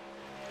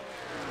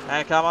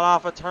 And coming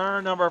off of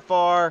turn number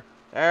 4,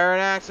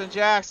 Aaron Action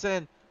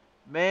Jackson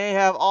may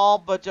have all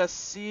but just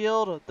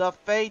sealed the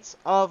fates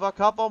of a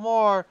couple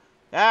more.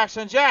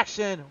 Action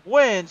Jackson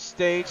wins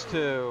stage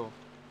 2.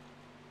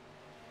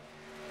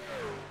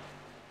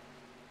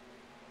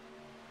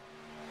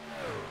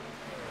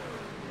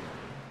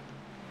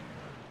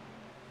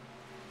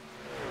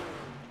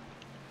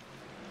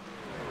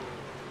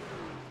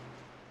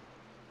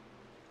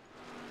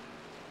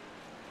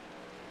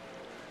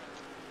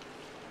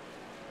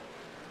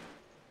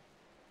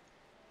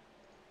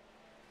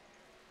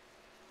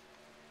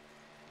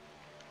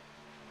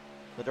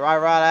 The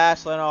driver out of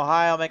Ashland,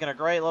 Ohio, making a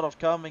great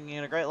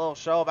little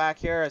show back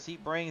here as he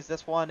brings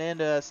this one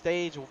into a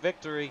stage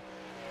victory.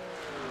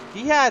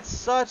 He had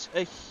such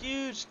a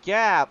huge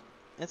gap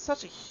and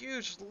such a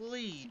huge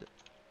lead.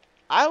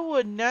 I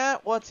would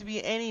not want to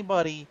be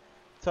anybody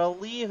to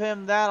leave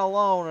him that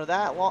alone or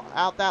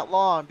out that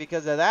long,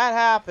 because if that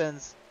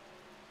happens,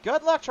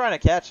 good luck trying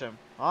to catch him.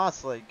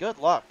 Honestly, good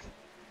luck.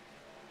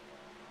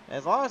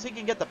 As long as he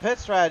can get the pit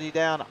strategy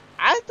down,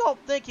 I don't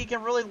think he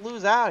can really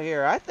lose out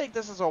here. I think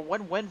this is a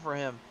win-win for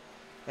him.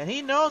 And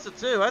he knows it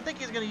too. I think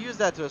he's going to use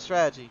that to a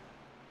strategy.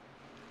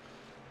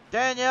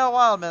 Danielle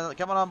Wildman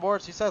coming on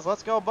board. She says,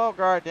 let's go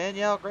Bogart.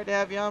 Danielle, great to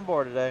have you on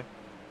board today.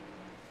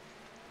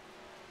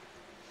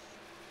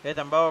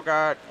 Ethan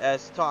Bogart,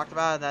 as talked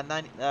about in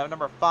that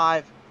number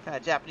 5, kind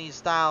of Japanese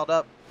styled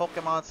up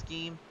Pokemon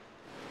scheme.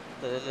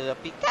 The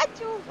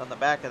Pikachu on the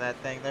back of that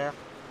thing there.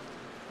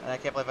 And I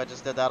can't believe I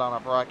just did that on a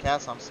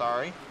broadcast. I'm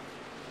sorry.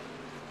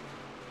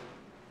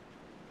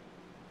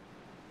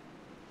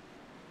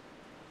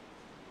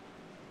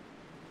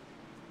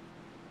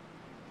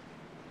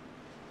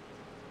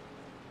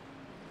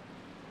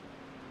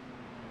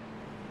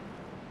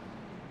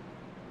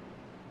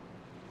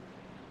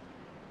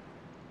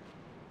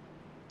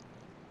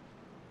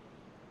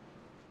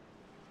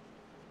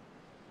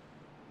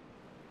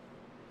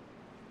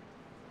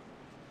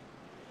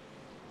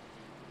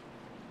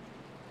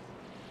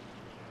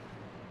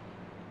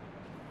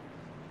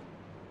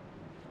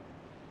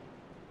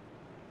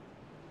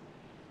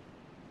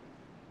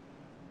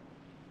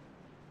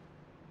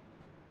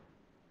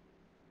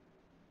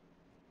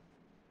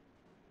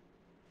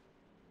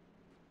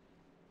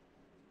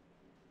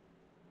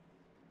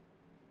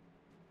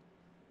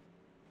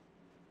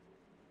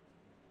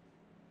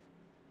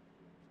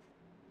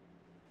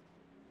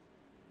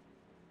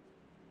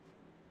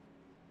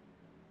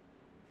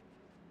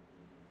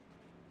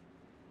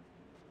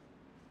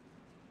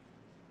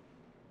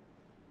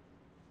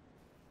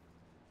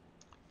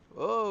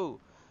 Whoa.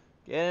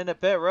 Getting into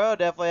pit road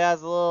definitely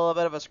has a little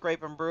bit of a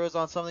scrape and bruise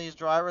on some of these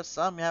drivers.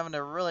 Some having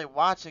to really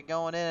watch it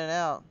going in and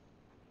out.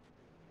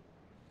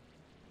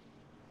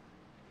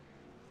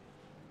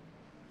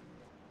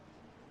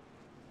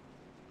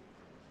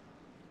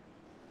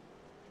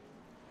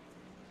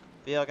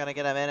 Field going to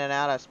get him in and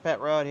out of pit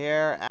road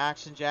here.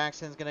 Action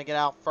Jackson's going to get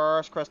out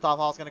first. Christoph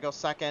Hall's going to go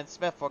second.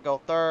 Smith will go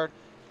third.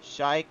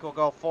 Scheich will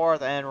go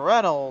fourth. And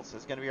Reynolds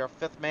is going to be our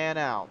 5th man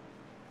out.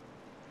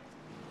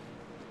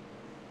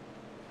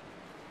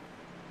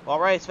 Well,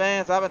 race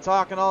fans, I've been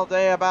talking all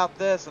day about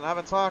this, and I've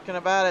been talking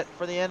about it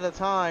for the end of the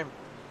time.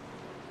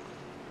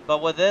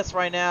 But with this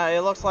right now, it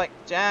looks like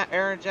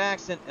Aaron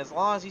Jackson, as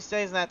long as he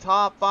stays in that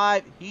top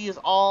 5, he is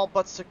all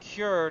but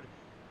secured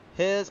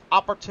his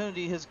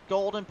opportunity, his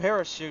golden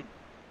parachute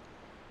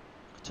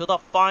to the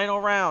final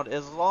round.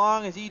 As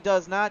long as he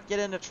does not get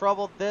into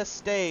trouble this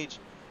stage,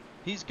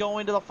 he's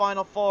going to the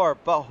Final Four.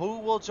 But who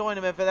will join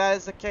him if that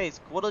is the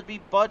case? Will it be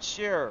Bud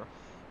Shearer?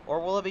 Or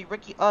will it be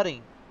Ricky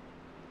Udding?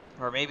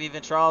 Or maybe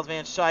even Charles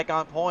Van Scheich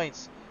on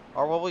points?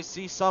 Or will we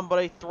see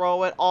somebody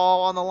throw it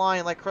all on the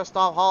line like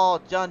Christoph Hall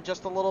done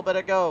just a little bit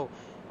ago?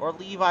 Or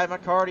Levi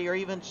McCarty, or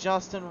even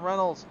Justin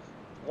Reynolds?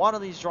 One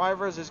of these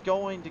drivers is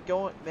going to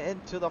go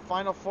into the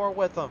Final Four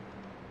with them.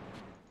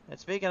 And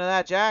speaking of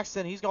that,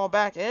 Jackson, he's going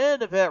back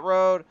into pit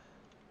road.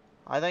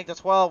 I think the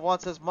 12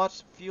 wants as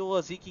much fuel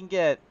as he can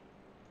get.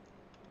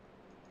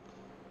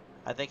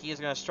 I think he's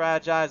going to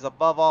strategize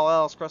above all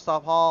else.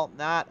 Christoph Hall,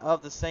 not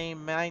of the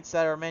same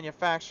mindset or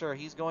manufacturer.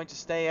 He's going to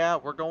stay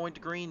out. We're going to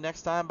green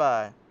next time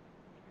by.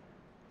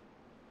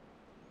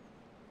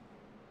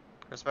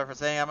 Chris Bedford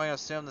saying, I'm going to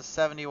assume the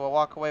 70 will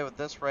walk away with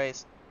this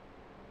race.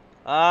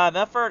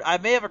 Medford, I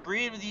may have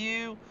agreed with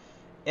you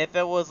if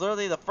it was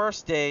literally the first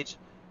stage.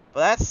 But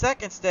that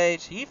second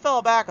stage, he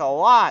fell back a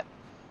lot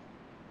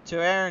to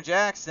Aaron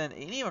Jackson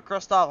and even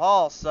Christoph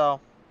Hall. So,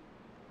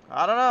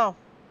 I don't know.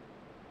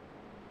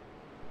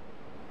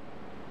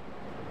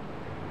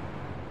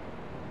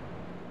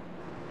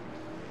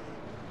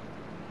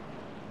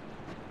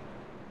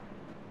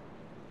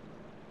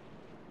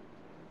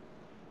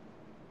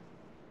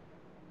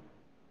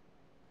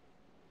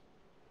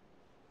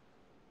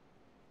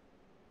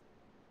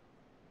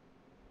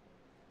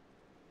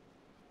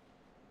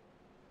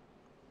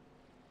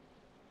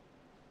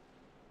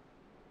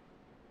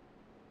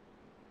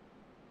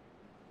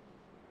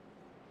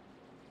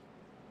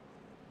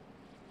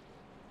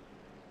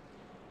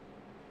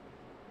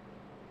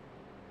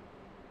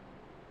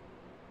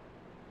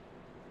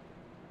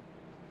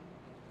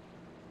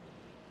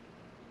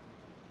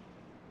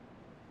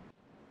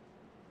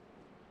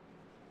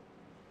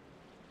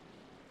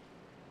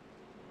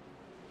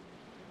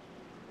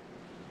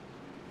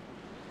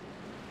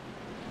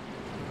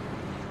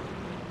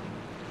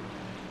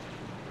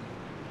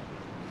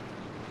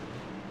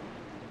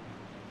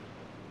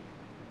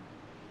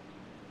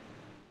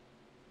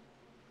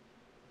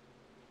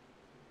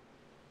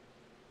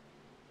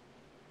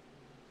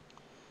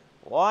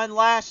 One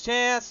last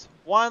chance,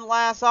 one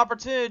last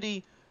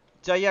opportunity.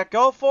 Do you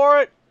go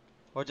for it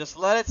or just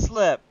let it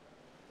slip?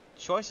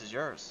 Choice is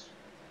yours.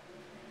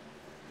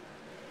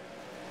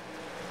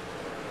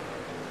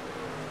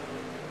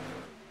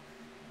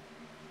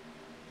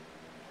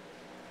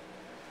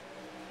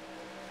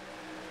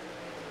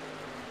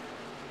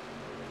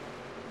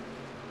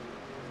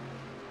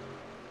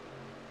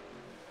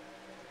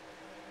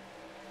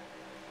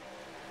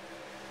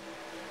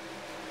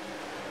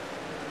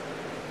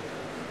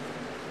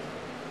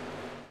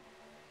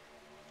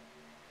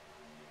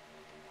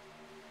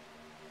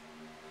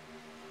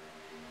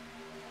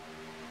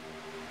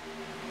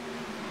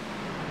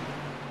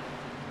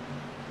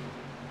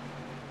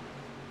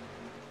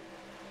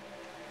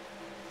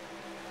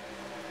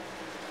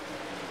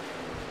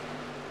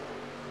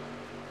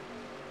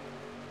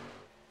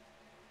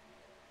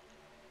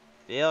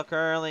 Field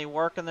currently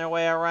working their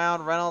way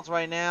around. Reynolds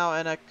right now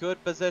in a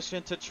good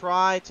position to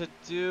try to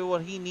do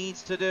what he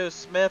needs to do.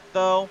 Smith,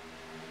 though,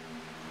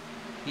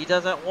 he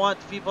doesn't want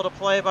people to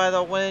play by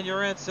the win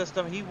you're in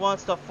system. He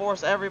wants to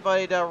force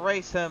everybody to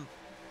race him.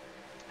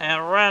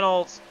 And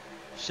Reynolds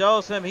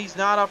shows him he's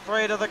not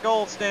afraid of the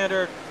gold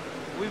standard.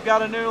 We've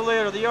got a new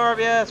leader, the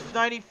RBS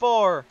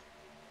 94.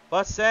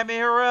 But Sammy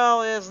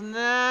Harrell is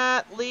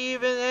not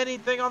leaving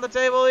anything on the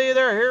table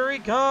either. Here he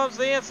comes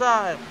the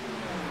inside.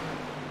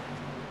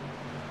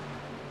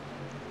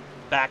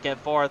 Back and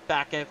forth,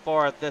 back and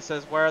forth. This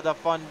is where the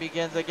fun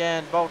begins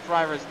again. Both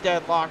drivers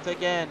deadlocked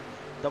again.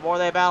 The more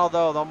they battle,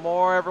 though, the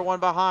more everyone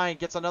behind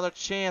gets another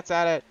chance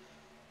at it.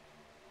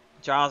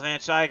 Charles Van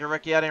Schaik and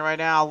Ricky Edding right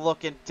now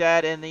looking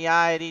dead in the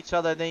eye at each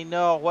other. They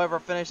know whoever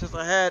finishes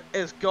ahead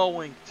is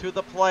going to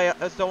the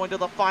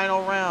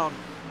final round.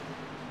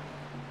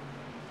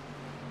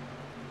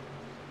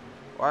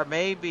 Or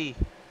maybe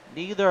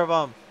neither of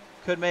them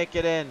could make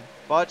it in.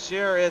 Bud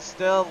Shear is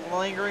still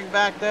lingering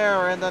back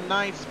there in the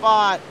 9th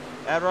spot.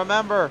 And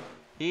remember,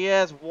 he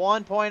is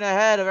 1 point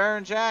ahead of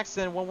Aaron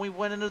Jackson when we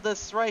went into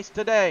this race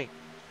today.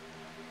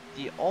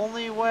 The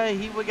only way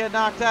he would get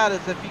knocked out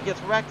is if he gets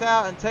wrecked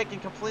out and taken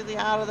completely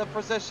out of the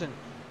position.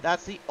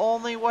 That's the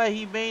only way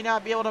he may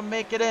not be able to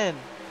make it in.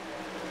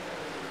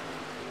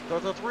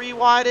 There's a 3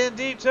 wide in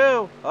deep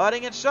too.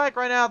 Udding and Schaik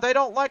right now, they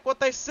don't like what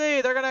they see.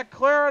 They're going to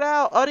clear it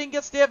out. Udding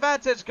gets the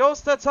advantage,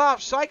 goes to the top.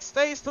 Schaik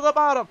stays to the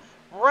bottom.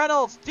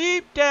 Reynolds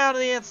deep down to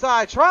the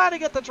inside, trying to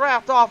get the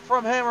draft off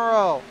from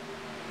Harrell.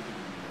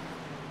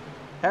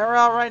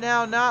 Harrell right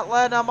now not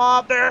letting them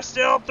off. They're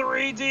still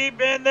 3 deep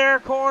in their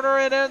corner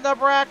and in the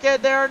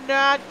bracket. They're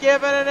not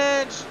giving an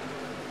inch.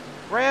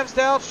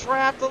 Ramsdale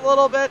trapped a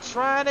little bit,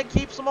 trying to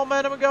keep some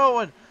momentum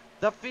going.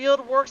 The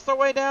field works their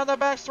way down the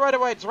back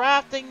straightaway.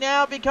 Drafting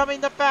now becoming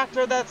the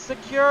factor that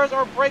secures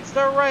or breaks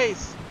their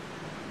race.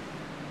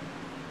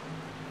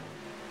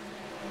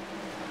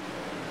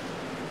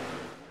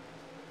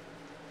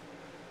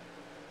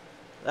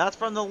 That's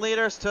from the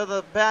leaders to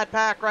the bad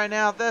pack right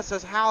now. This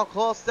is how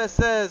close this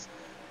is.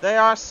 They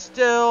are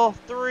still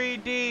 3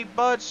 deep.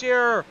 Bud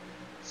Shearer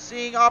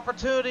seeing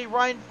opportunity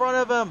right in front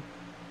of him.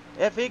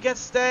 If he can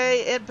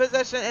stay in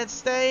position and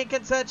stay in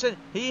contention,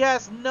 he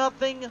has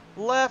nothing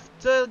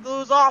left to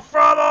lose off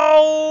from.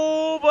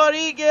 Oh, but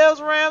he gives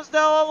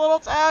Ramsdale a little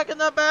tag in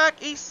the back.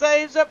 He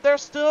saves it. They're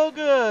still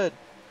good.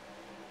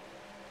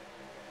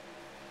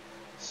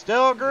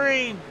 Still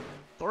green.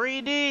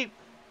 3 deep.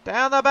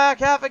 Down the back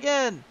half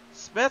again.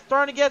 Smith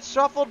starting to get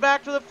shuffled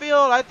back to the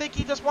field. I think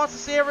he just wants to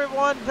see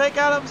everyone take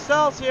out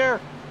themselves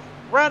here.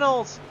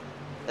 Reynolds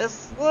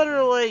is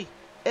literally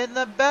in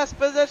the best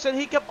position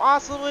he could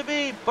possibly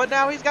be. But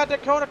now he's got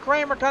Dakota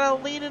Kramer kind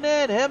of leaning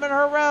in. Him and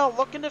Harrell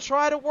looking to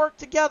try to work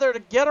together to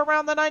get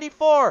around the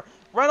 94.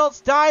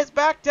 Reynolds dives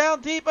back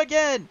down deep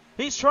again.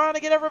 He's trying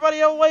to get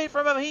everybody away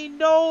from him. He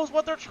knows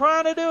what they're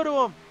trying to do to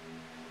him.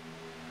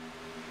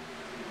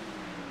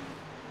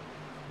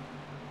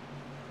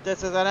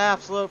 This is an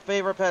absolute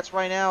favorite pitch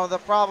right now. The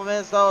problem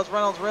is, though, as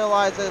Reynolds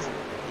realizes,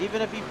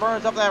 even if he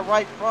burns up that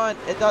right front,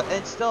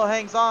 it still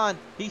hangs on.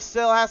 He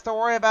still has to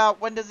worry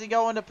about when does he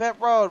go into pit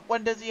road?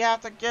 When does he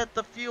have to get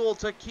the fuel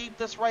to keep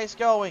this race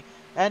going?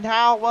 And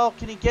how well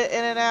can he get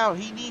in and out?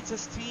 He needs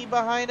his team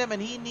behind him,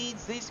 and he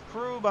needs this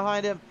crew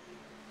behind him.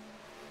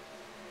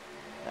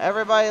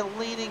 Everybody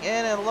leaning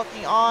in and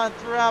looking on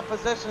throughout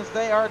positions.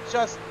 They are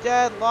just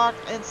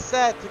deadlocked and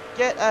set to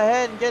get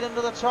ahead and get into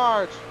the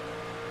charge.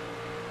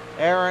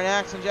 Aaron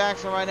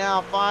Jackson right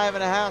now,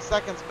 5.5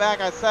 seconds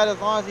back. I said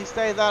as long as he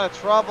stays out of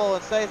trouble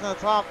and stays in the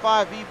top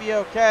 5, he'd be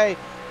okay.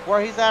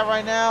 Where he's at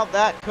right now,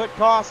 that could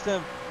cost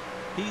him.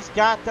 He's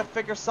got to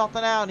figure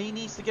something out, and he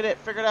needs to get it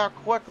figured out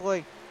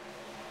quickly.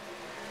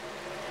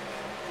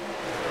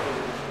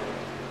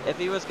 If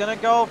he was going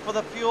to go for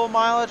the fuel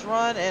mileage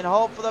run and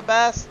hope for the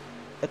best,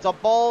 it's a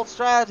bold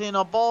strategy and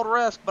a bold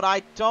risk, but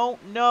I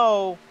don't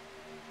know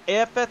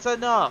if it's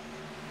enough.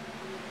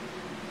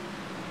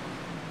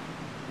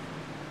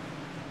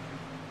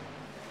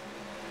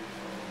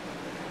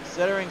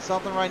 Considering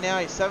something right now,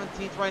 he's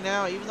 17th right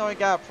now. Even though he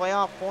got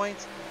playoff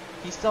points,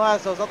 he still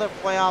has those other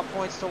playoff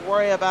points to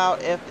worry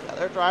about if the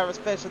other drivers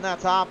finish in that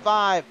top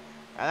 5.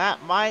 And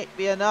that might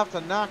be enough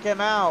to knock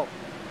him out.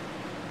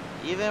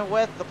 Even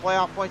with the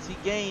playoff points he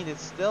gained, it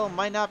still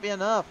might not be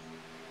enough.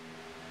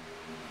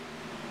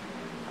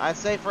 I'd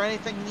say for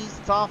anything, he needs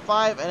the top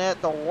 5 and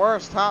at the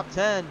worst top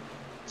 10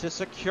 to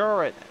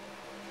secure it.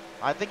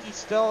 I think he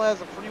still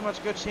has a pretty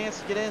much good chance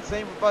to get in.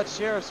 Same with Bud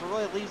Shearer, so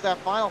really leaves that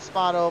final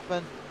spot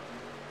open.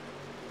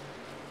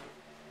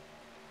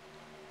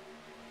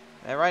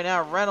 And right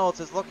now, Reynolds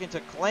is looking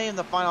to claim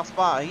the final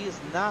spot. He is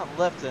not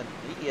lifting.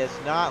 He is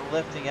not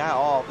lifting at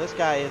all. This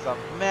guy is a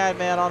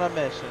madman on a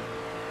mission.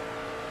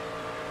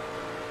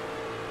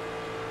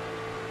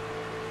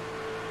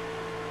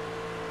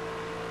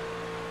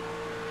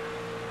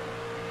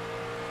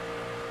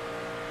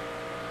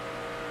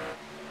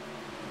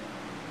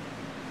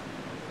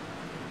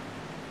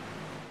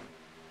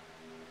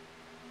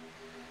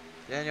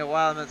 Daniel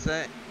Wildman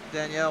saying,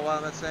 Danielle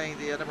Wildman saying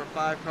the number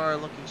 5 car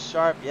looking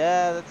sharp.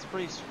 Yeah, that's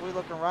pretty sweet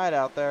looking ride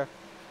out there.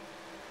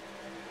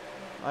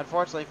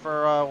 Unfortunately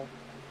for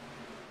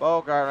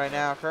Bogart right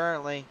now,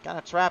 currently kind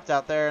of trapped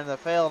out there in the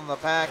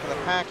back of the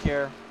pack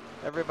here.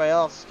 Everybody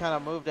else kind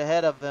of moved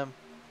ahead of them.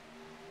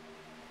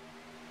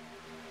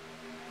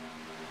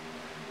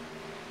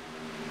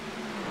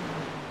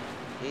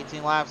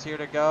 "18 laps here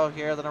to go."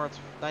 Here, the number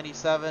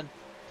 97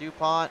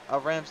 DuPont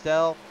of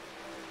Ramsdale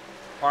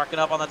parking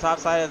up on the top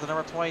side as the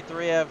number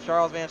 23 of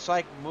Charles Van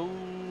Schaik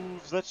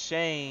moves the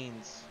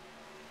chains.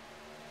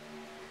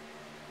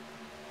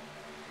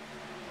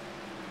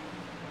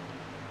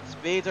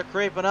 Speeds are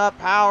creeping up.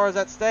 Power is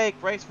at stake.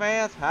 Race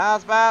fans,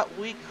 how's about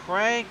we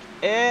crank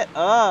it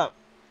up?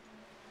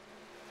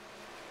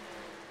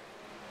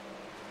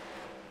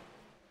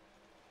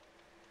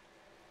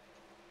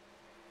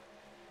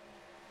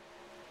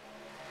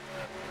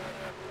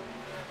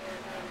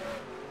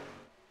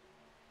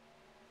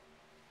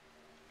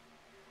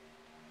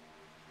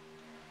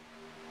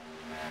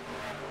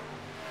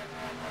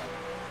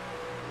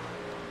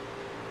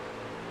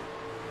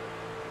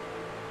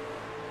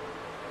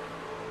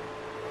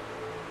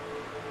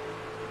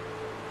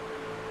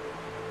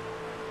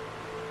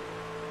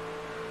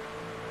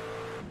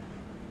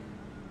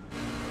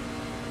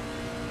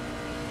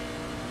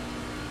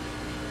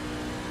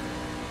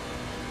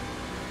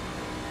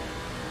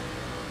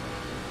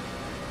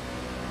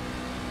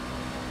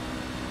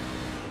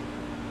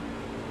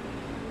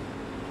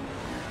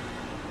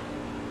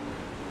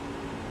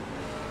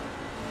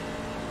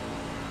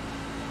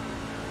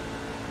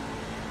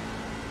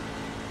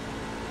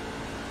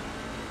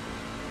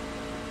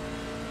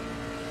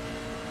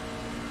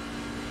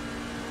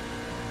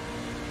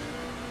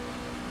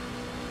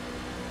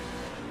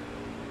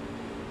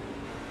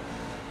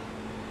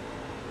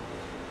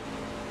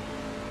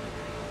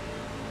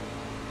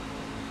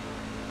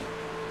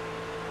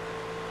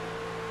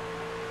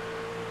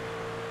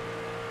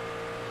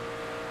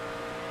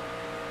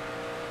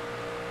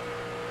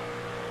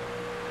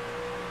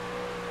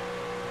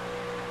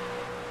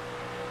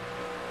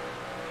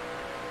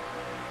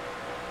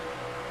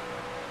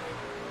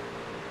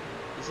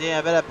 You see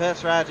a bit of pit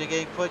strategy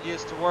getting put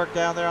used to work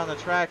down there on the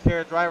track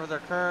here. Drivers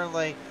are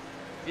currently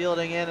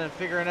fielding in and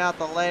figuring out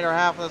the later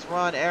half of this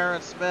run.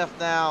 Aaron Smith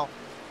now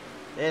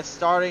is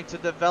starting to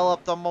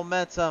develop the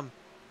momentum.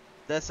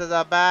 This is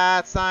a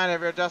bad sign if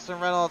you're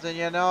Justin Reynolds and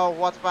you know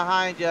what's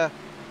behind you.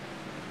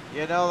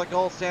 You know the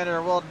gold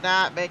standard will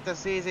not make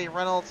this easy.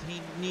 Reynolds,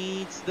 he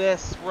needs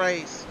this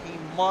race. He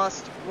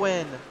must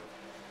win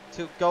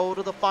to go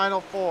to the Final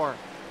Four.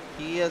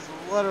 He is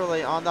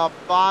literally on the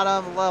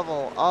bottom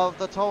level of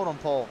the totem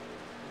pole.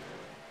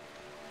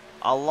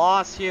 A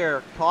loss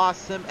here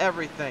costs him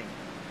everything.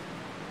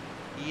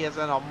 He is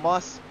in a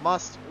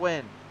must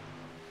win.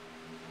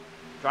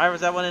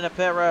 Drivers that went into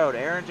pit road: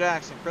 Aaron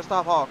Jackson,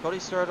 Christoph Hall, Cody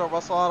Sturgill,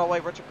 Russell Ottaway,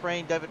 Richard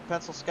Crane, David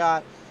Pencil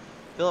Scott,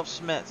 Philip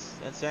Schmitz,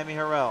 and Sammy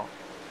Harrell.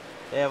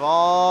 They have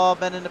all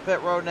been into pit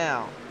road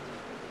now.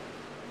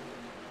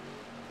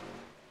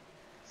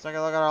 Let's take a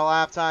look at our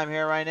lap time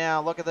here right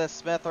now. Look at this.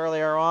 Smith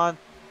earlier on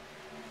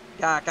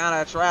got kind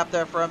of trapped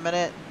there for a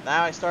minute.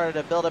 Now he started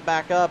to build it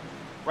back up.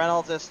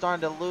 Reynolds is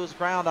starting to lose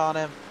ground on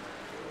him.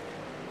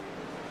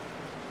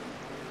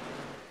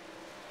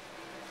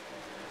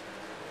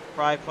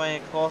 Probably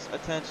paying close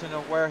attention to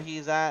where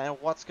he's at and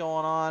what's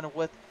going on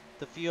with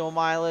the fuel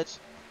mileage.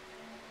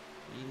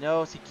 He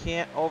knows he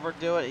can't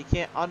overdo it. He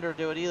can't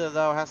underdo it either,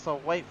 though. Has to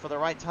wait for the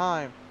right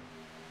time.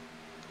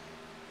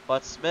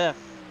 But Smith,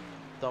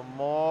 the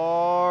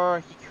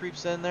more he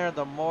creeps in there,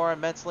 the more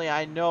mentally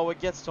I know it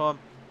gets to him.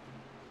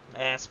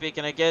 And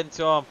speaking of getting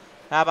to him,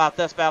 how about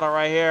this battle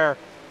right here?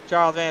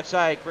 Charles Van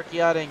Schaik, Ricky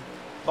Udding,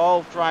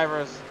 both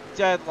drivers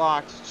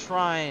deadlocked,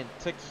 trying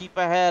to keep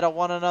ahead of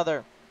one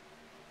another.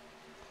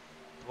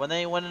 When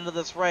they went into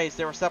this race,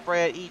 they were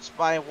separated each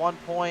by 1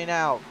 point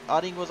out.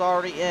 Udding was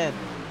already in.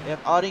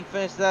 If Udding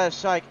finishes that as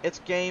Schaik, it's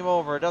game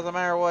over. It doesn't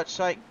matter what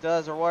Schaik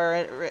does or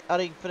where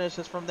Udding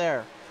finishes from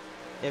there.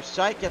 If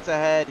Schaik gets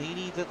ahead, he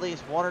needs at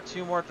least 1 or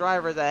 2 more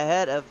drivers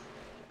ahead of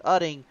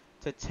Udding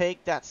to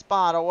take that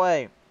spot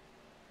away.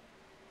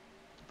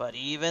 But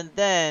even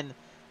then,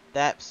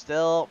 that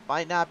still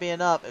might not be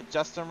enough. If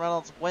Justin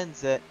Reynolds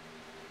wins it,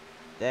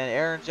 then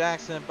Aaron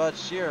Jackson and Bud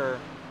Shearer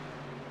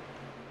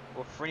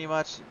will pretty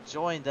much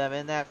join them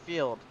in that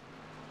field.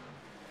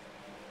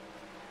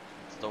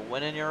 It's the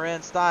win and you're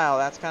in style.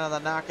 That's kind of the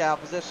knockout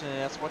position,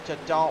 and that's what you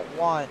don't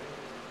want.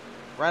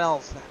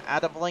 Reynolds had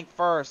to blink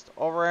first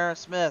over Aaron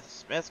Smith.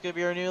 Smith's going to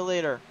be your new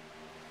leader.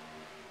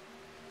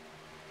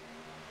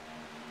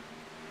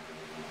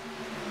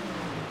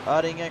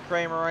 Udding and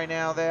Kramer right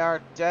now, they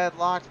are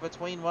deadlocked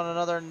between one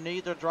another.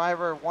 Neither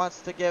driver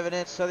wants to give an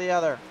inch to the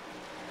other.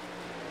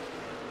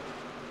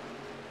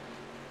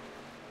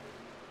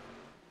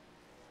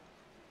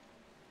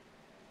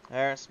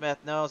 Aaron Smith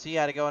knows he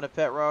had to go into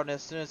pit road, and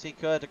as soon as he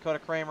could, Dakota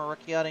Kramer,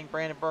 Ricky Udding,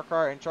 Brandon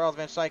Burkhart, and Charles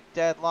Van Schaik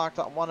deadlocked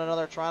on one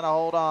another, trying to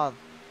hold on.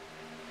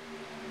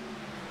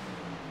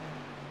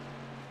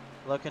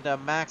 Looking to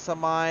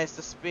maximize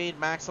the speed,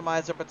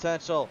 maximize their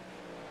potential.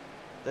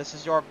 This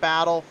is your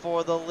battle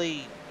for the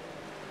lead.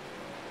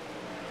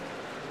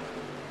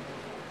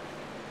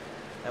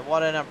 And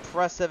what an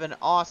impressive and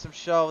awesome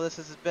show this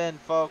has been,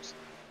 folks.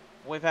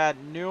 We've had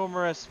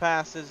numerous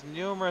passes,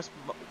 numerous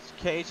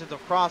occasions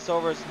of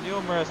crossovers,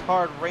 numerous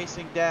hard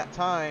racing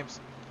times.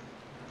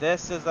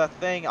 This is a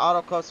thing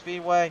Auto Club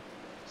Speedway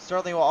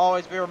certainly will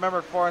always be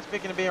remembered for. And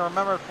speaking of being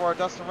remembered for,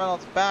 Dustin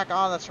Reynolds back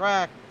on the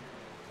track.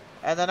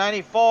 And the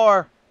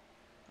 94,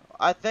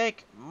 I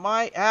think,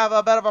 might have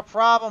a bit of a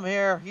problem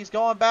here. He's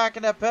going back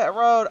into pit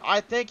road. I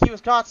think he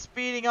was caught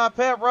speeding on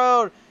pit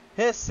road.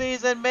 His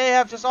season may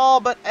have just all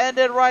but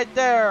ended right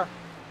there.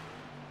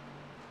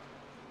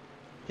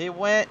 He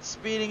went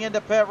speeding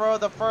into pit road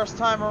the first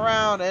time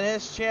around, and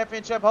his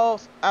championship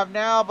hopes have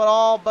now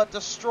all but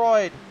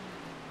destroyed.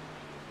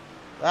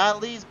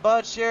 That leaves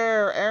Bud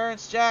Scherer, Aaron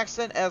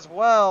Jackson, as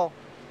well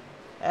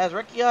as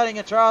Ricky Hutting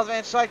and Charles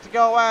Van Schaik to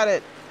go at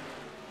it.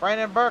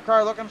 Brandon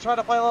Burkhardt looking to try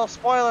to play a little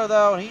spoiler,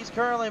 though, and he's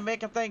currently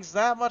making things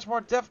that much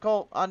more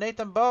difficult on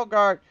Nathan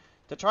Bogart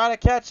to try to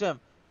catch him.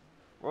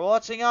 We're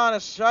watching on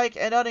as Schaik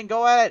and Hutting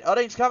go at it.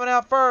 Hutting's coming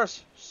out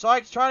first.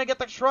 Schaik's trying to get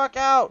the truck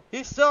out.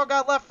 He's still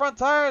got left front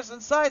tires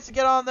and sides to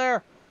get on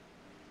there.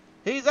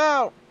 He's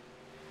out.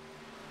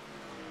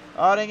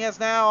 Hutting is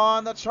now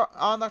on the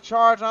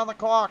charge on the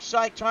clock.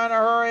 Schaik trying to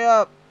hurry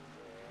up.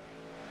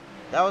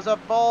 That was a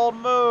bold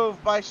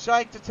move by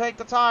Schaik to take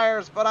the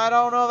tires, but I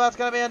don't know if that's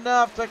going to be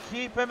enough to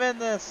keep him in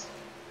this.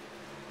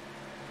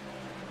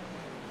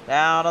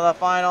 Down to the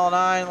final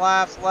 9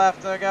 laps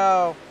left to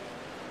go.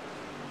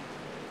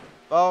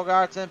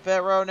 Bogart's in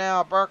pit road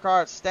now.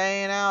 Burkhardt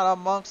staying out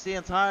amongst the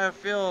entire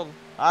field.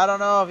 I don't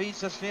know if he's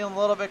just feeling a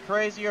little bit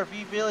crazy or if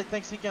he really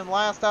thinks he can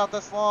last out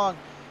this long.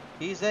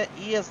 He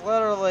is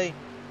literally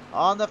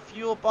on the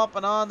fuel pump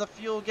and on the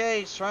fuel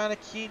gauge, trying to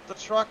keep the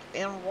truck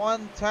in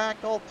one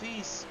tackle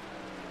piece.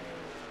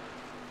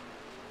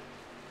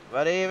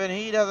 But even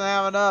he doesn't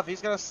have enough.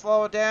 He's going to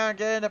slow it down,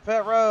 get into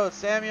pit road.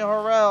 Samuel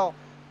Harrell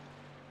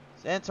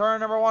is in turn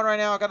number 1 right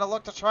now. Going to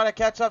look to try to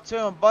catch up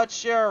to him. Bud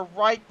Scherer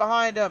right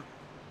behind him.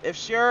 If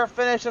Scherer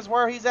finishes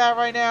where he's at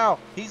right now,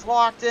 he's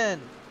locked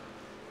in.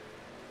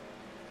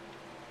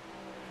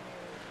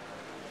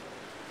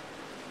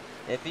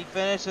 If he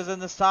finishes in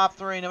this top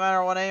 3, no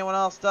matter what anyone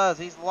else does,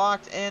 he's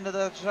locked into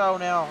the show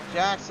now.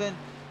 Jackson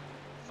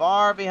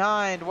far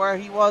behind where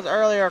he was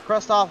earlier.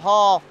 Christoph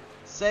Hall,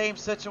 same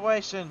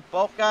situation.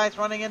 Both guys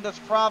running into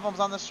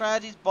problems on the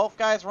strategies. Both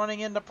guys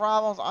running into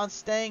problems on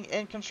staying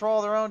in control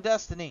of their own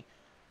destiny.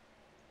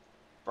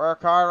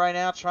 Burkhardt right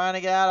now trying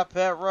to get out of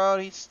pit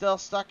road. He's still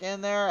stuck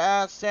in there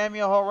as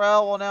Samuel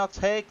Harrell will now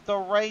take the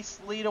race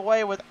lead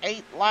away with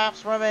 8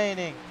 laps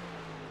remaining.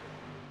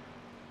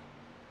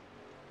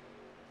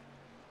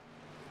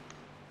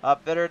 A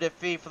bitter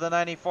defeat for the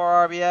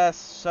 94 RBS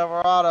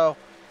Silverado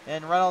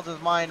in Reynolds'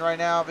 mind right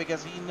now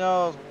because he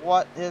knows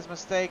what his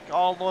mistake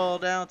all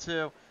boiled down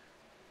to.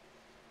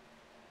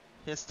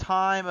 His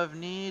time of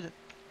need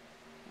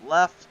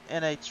left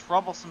in a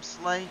troublesome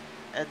slate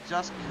and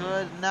just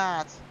could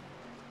not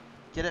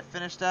get it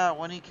finished out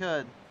when he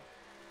could.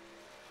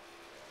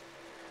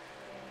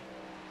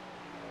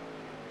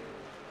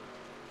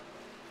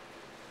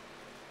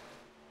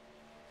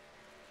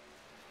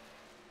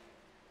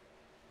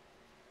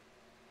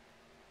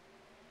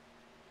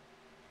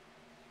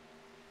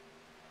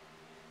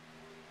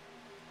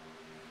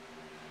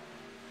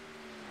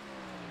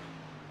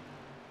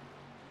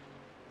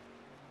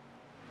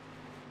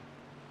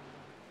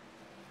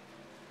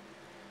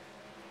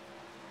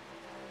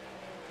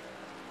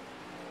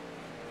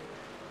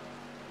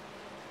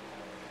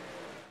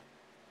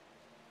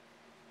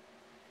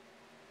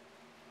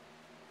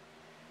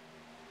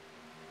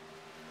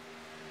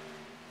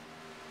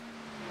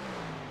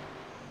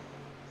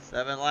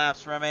 Seven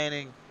laps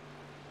remaining.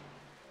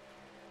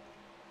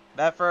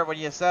 Bedford, when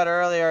you said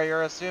earlier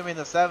you're assuming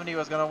the 70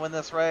 was going to win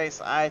this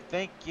race, I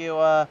think you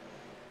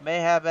may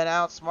have been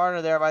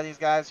outsmarted there by these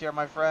guys here,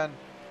 my friend.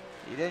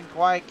 You didn't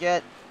quite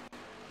get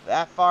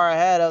that far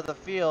ahead of the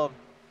field.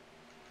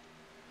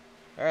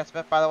 Aaron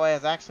Smith, by the way,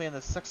 is actually in the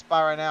 6th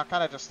spot right now,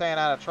 kind of just staying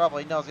out of trouble.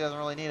 He knows he doesn't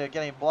really need to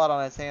get any blood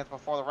on his hands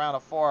before the round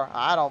of 4.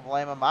 I don't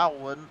blame him. I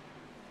wouldn't.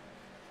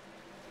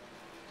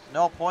 There's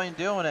no point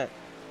in doing it.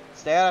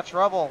 Stay out of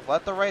trouble.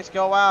 Let the race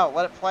go out.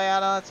 Let it play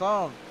out on its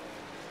own.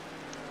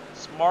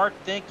 Smart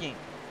thinking.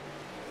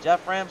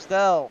 Jeff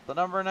Ramsdell, the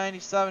number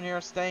 97 here,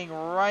 staying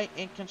right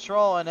in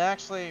control and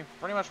actually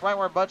pretty much right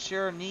where Bud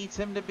Scherer needs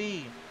him to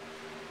be.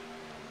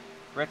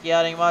 Ricky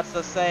Hutting much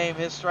the same.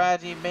 His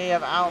strategy may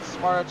have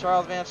outsmarted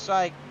Charles Van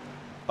Schaik,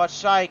 but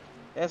Schaik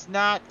is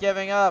not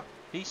giving up.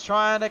 He's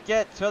trying to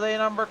get to the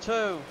number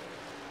 2.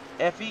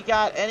 If he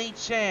got any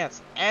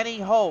chance, any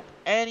hope,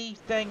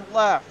 anything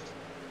left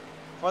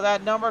for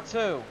that number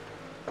 2,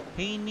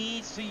 he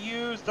needs to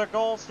use the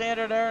gold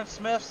standard Aaron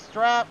Smith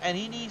strap, and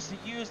he needs to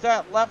use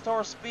that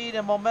leftover speed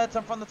and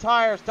momentum from the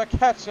tires to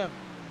catch him.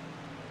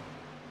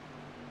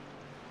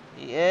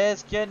 He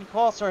is getting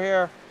closer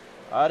here.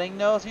 Hutting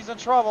knows he's in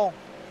trouble.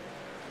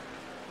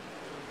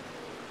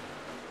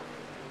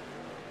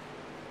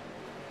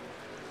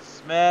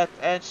 Smith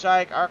and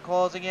Scheich are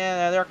closing in,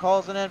 and they're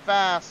closing in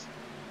fast.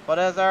 But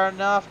is there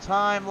enough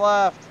time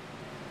left?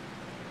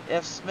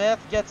 If Smith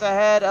gets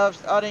ahead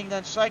of Udding,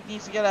 then Scheich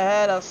needs to get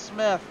ahead of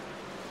Smith.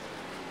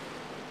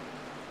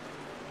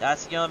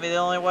 That's going to be the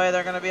only way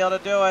they're going to be able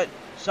to do it.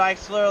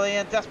 Scheich's literally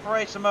in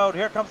desperation mode.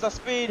 Here comes the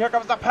speed. Here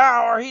comes the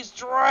power. He's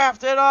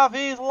drafted off.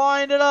 He's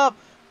lined it up.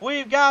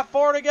 We've got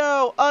 4 to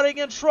go. Udding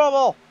in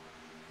trouble.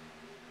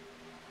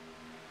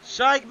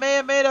 Scheich may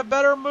have made a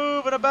better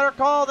move and a better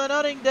call than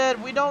Udding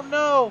did. We don't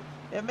know.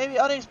 And maybe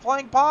Udding's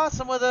playing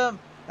possum with him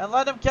and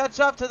let him catch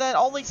up to then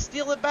only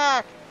steal it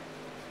back.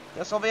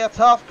 This will be a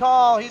tough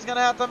call he's going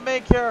to have to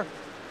make here.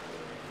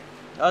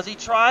 Does he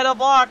try to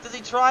block? Does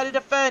he try to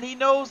defend? He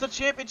knows the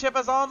championship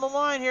is on the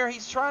line here.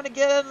 He's trying to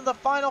get into the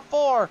final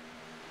 4.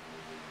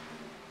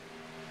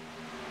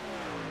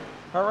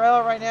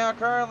 Harrell right now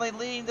currently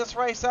leading this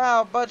race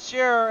out. Bud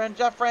Shearer and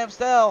Jeff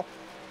Ramsdell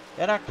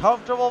in a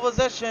comfortable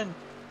position,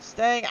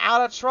 staying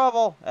out of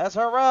trouble as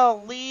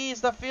Harrell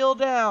leads the field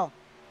down.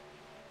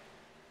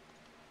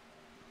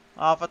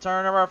 Off of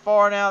turn number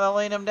 4 now, they'll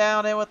lead him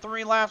down in with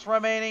 3 laps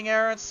remaining.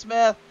 Aaron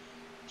Smith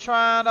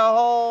trying to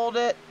hold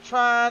it,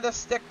 trying to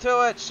stick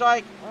to it.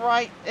 Scheich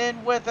right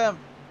in with him.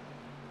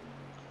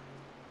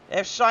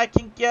 If Scheich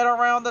can get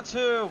around the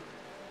 2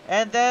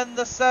 and then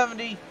the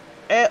 70,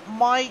 it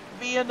might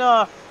be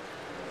enough.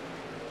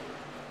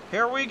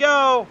 Here we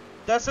go.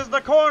 This is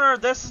the corner.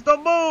 This is the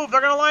move.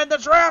 They're going to line the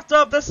draft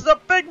up. This is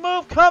a big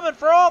move coming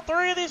for all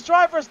 3 of these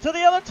drivers to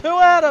the other 2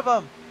 ahead of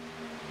them.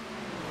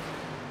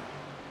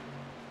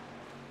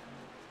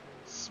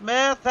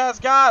 Smith has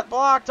got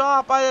blocked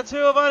off by the 2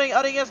 of Udding.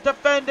 Udding is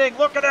defending.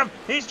 Look at him.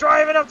 He's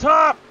driving up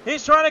top.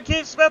 He's trying to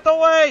keep Smith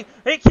away.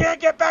 He can't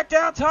get back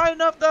down tight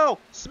enough, though.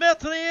 Smith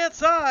to the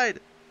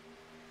inside.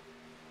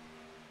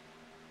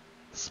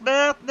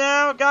 Smith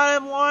now got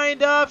him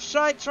lined up.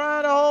 Scheich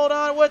trying to hold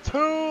on with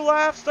 2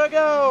 laps to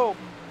go.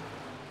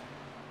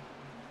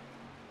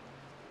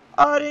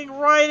 Udding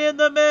right in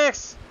the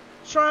mix.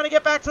 Trying to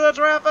get back to the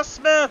draft of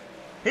Smith.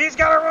 He's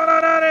got to run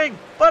on Udding,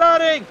 but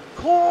Udding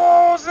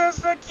closes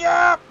the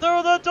gap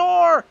through the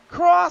door,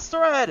 cross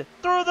thread,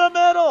 through the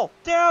middle,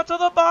 down to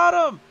the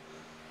bottom.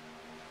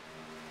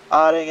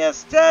 Udding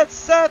is dead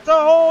set to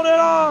hold it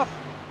off.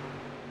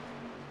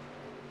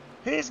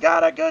 He's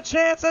got a good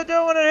chance of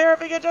doing it here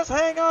if he can just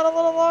hang on a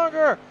little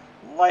longer.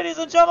 Ladies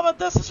and gentlemen,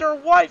 this is your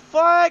white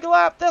flag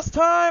lap this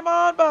time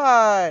on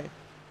by.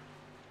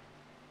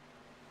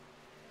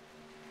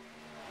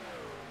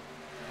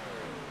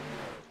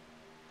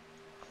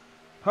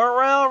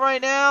 Harrell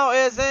right now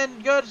is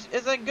in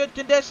good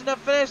condition to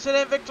finish it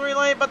in victory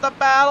lane, but the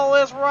battle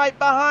is right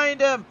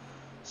behind him.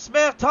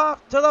 Smith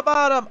top to the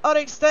bottom.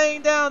 Udding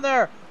staying down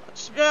there.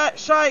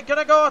 Scheich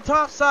gonna go on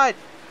top side.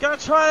 Gonna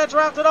try to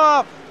draft it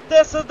off.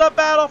 This is the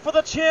battle for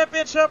the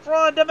championship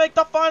run to make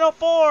the final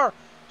 4.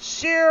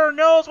 Shearer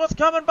knows what's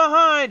coming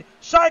behind.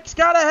 Scheich's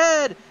got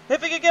ahead.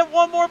 If he can get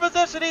one more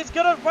position, he's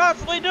gonna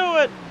possibly do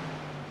it.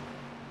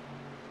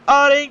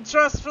 Udding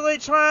desperately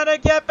trying to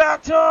get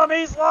back to him.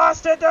 He's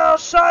lost it now.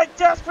 Scheich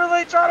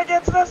desperately trying to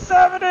get to the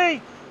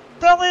 70.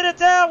 They'll lead it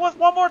down with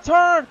one more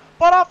turn.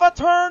 But off of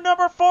turn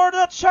number 4 to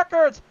the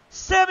checkers,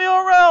 Samuel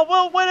Harrell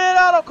will win it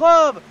Auto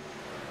Club.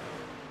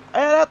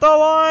 And at the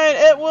line,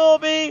 it will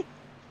be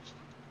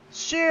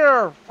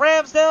Shearer,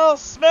 Ramsdell,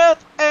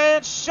 Smith,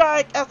 and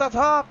Scheich as the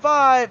top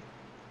 5.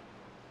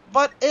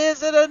 But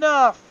is it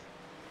enough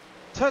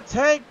to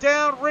take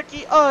down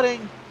Ricky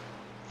Udding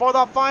for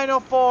the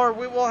final 4?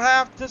 We will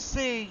have to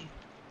see.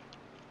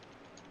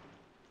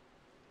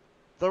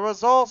 The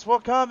results will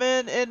come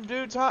in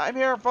due time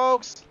here,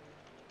 folks.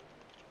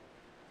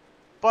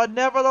 But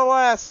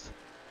nevertheless,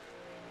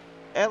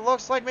 it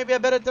looks like maybe a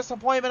bit of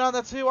disappointment on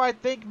the 2. I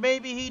think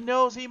maybe he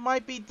knows he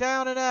might be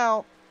down and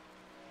out.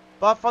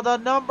 But for the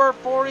number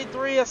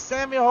 43 of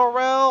Samuel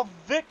Harrell,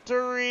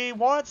 victory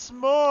once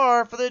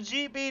more for the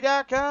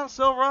GP.com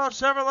Silverado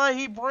Chevrolet.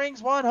 He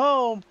brings one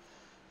home.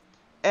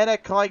 And a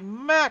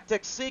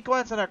climactic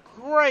sequence and a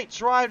great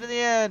drive to the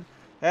end.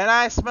 And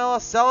I smell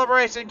a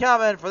celebration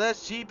coming for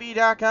this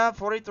GP.com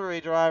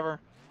 43 driver.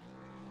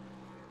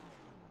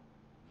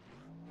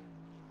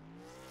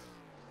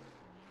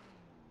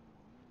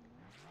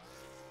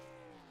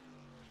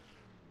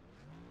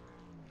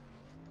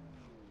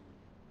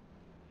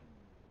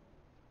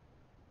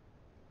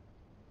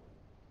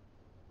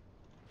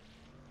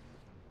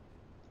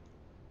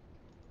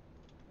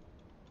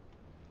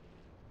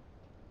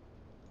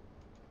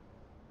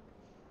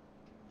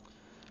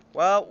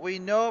 Well, we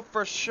know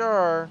for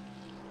sure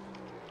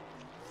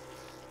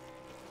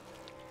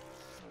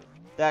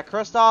that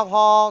Christoph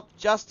Hall,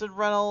 Justin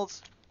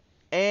Reynolds,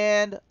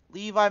 and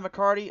Levi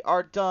McCarty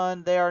are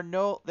done.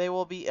 They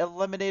will be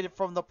eliminated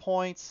from the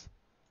points.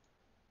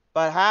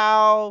 But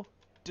how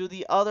do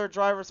the other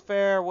drivers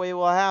fare? We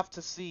will have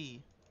to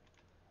see.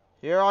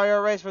 Here are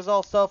your race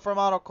results though from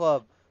Auto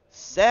Club.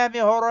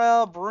 Samuel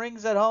Harrell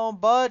brings it home.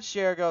 Bud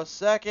Shearer goes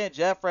second.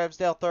 Jeff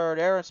Ramsdale third.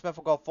 Aaron Smith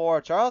will go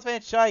fourth. Charles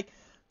Van Scheich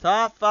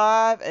top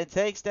 5 and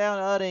takes down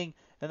Udding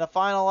In the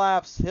final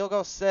laps, he'll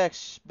go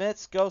 6th.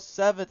 Schmitz goes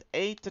 7th.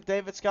 8th to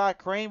David Scott.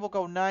 Crane will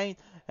go 9th.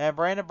 And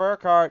Brandon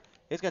Burkhart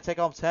is going to take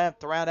home 10th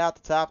to round out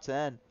the top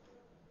 10.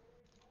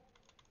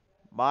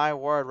 My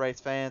word, race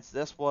fans,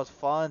 this was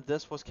fun.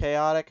 This was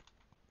chaotic.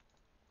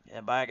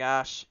 And by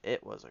gosh,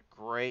 it was a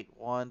great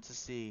one to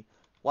see.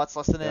 Let's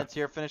listen Yeah. in to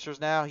your finishers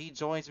now. He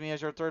joins me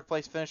as your third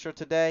place finisher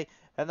today.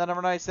 And the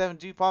number 97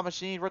 DuPont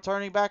Machine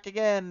returning back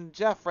again.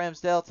 Jeff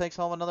Ramsdale takes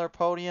home another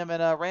podium.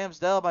 And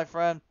Ramsdale, my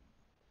friend,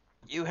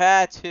 you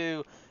had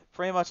to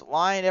pretty much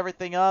line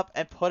everything up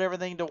and put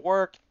everything to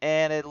work.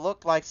 And it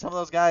looked like some of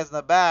those guys in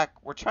the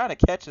back were trying to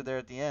catch it there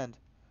at the end.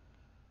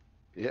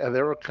 Yeah,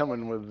 they were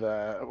coming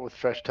with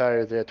fresh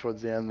tires there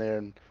towards the end there,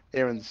 and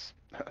Aaron's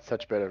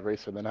such a better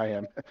racer than I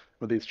am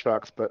with these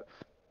trucks. But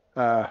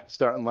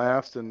starting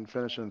last and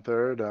finishing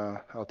third,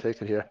 I'll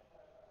take it here.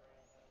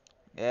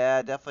 Yeah,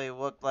 it definitely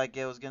looked like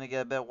it was going to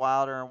get a bit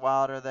wilder and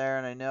wilder there.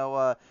 And I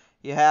know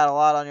you had a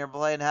lot on your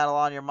plate and had a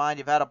lot on your mind.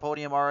 You've had a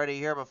podium already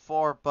here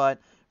before. But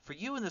for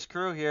you and this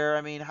crew here,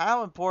 I mean,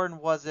 how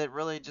important was it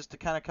really just to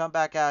kind of come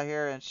back out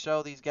here and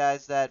show these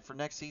guys that for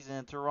next season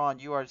and through on,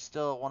 you are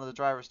still one of the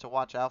drivers to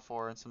watch out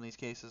for in some of these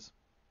cases?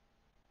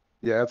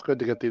 Yeah, it's good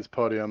to get these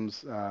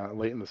podiums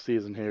late in the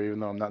season here, even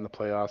though I'm not in the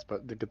playoffs.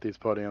 But to get these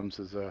podiums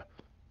is a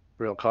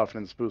real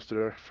confidence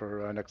booster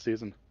for next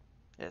season.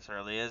 It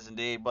certainly is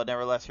indeed. But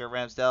nevertheless, here,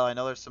 Ramsdale, I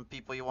know there's some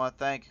people you want to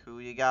thank. Who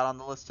you got on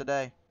the list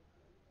today?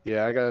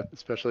 Yeah, I gotta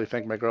especially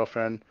thank my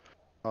girlfriend.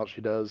 All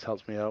she does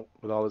helps me out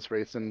with all this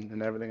racing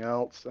and everything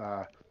else.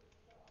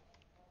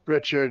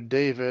 Richard,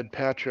 David,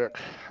 Patrick,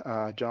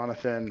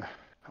 Jonathan,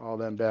 all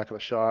them back at the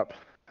shop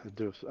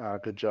do a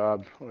good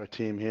job. We're a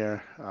team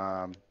here.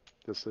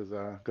 This is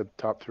a good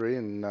top three,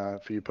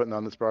 and for you putting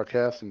on this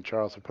broadcast, and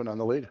Charles for putting on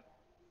the lead.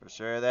 For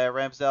sure there,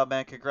 Ramsdale,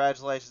 man.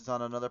 Congratulations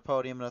on another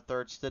podium and a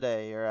third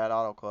today here at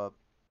Auto Club.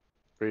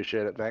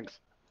 Appreciate it. Thanks.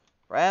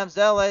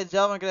 Ramsdale, ladies and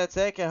gentlemen, going to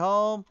take it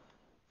home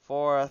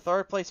for a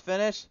third place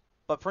finish,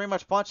 but pretty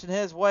much punching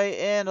his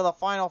way into the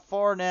final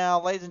four now.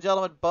 Ladies and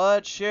gentlemen,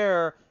 Bud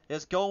Shearer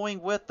is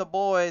going with the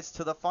boys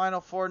to the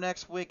final four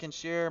next week. And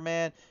Shearer,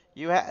 man,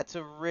 you had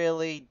to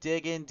really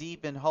dig in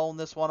deep and hone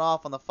this one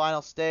off on the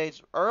final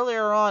stage.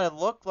 Earlier on, it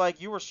looked like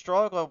you were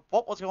struggling.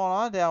 What was going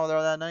on down there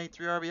with that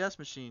 93 RBS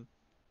machine?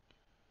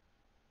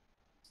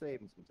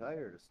 Saving some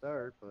tire to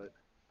start, but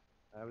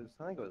I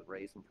think I was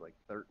racing for like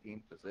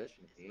 13th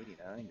position. The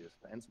 89 just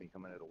fenced me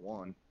coming out of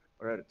one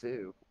or out of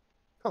two.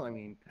 I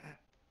mean,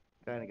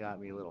 kind of got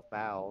me a little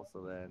foul.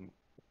 So then,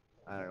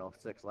 I don't know,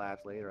 6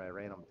 laps later, I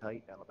ran him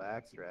tight down the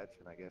backstretch,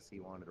 and I guess he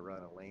wanted to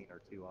run a lane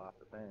or two off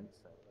the fence.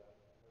 And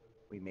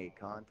we made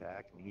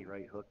contact, and he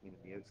right hooked me to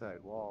the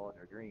outside wall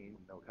under green,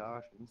 no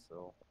caution.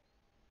 So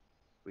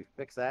we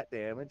fixed that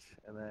damage,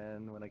 and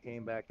then when I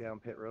came back down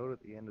pit road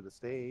at the end of the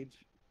stage,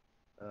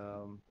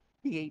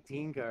 the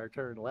 18 car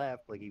turned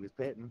left like he was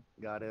pitting,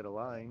 got out of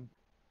line.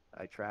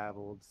 I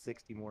traveled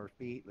 60 more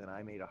feet, then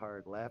I made a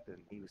hard left, and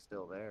he was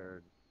still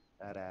there.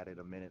 That added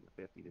a minute and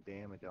 50 to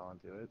damage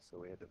onto it, so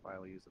we had to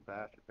finally use the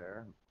fast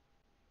repair.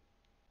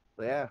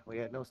 So yeah, we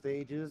had no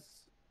stages.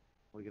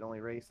 We could only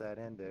race that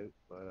end out,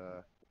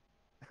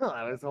 but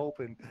I was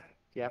hoping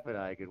Jeff and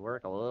I could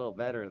work a little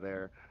better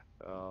there.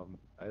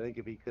 I think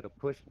if he could have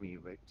pushed me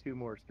like 2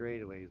 more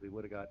straightaways, we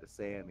would have got to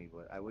Sammy,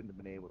 but I wouldn't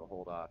have been able to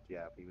hold off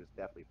Jeff. He was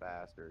definitely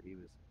faster.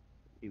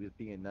 He was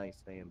being nice,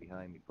 staying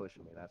behind me,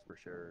 pushing me. That's for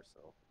sure.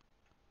 So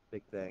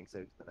big thanks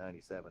out to the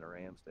 97 of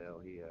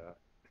Ramsdale.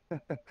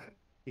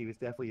 He was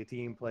definitely a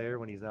team player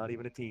when he's not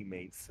even a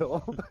teammate.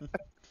 So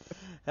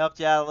Helped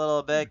you out a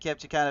little bit,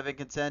 kept you kind of in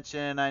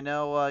contention. I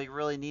know you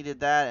really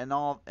needed that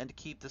and to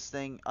keep this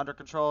thing under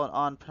control and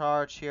on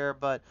charge here.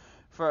 But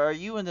for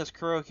you and this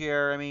crew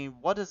here, I mean,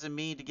 what does it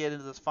mean to get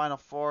into this final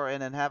four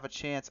and then have a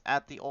chance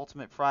at the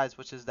ultimate prize,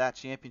 which is that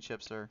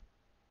championship, sir?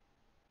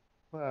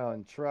 well,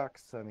 in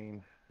trucks, I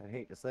mean, I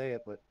hate to say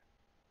it, but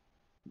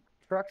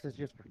trucks is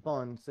just for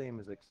fun, same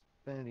as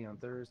Xfinity on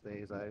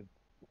Thursdays.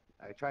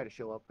 I try to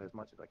show up as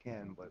much as I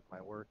can, but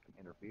my work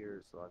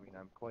interferes. So I mean,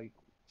 I'm quite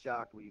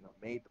shocked we even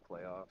made the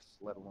playoffs,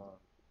 let alone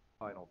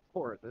final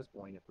four at this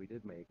point if we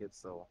did make it.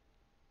 So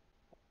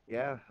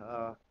yeah,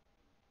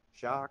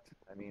 shocked.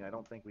 I mean, I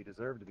don't think we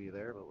deserve to be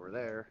there, but we're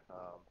there.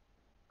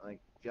 I think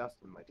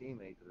Justin, my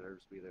teammate,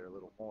 deserves to be there a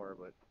little more,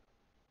 but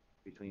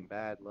between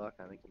bad luck,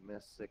 I think he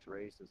missed 6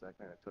 races. That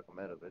kind of took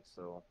him out of it.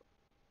 So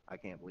I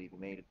can't believe he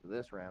made it to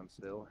this round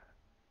still.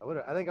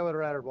 I think I would have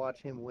rather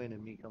watch him win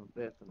and me come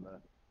fifth in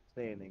the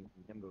standings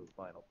and him go to the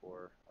final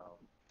four.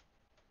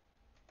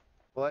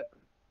 But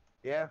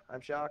yeah,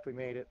 I'm shocked we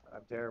made it.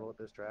 I'm terrible at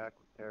this track.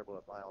 I'm terrible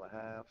at mile and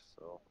a half.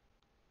 So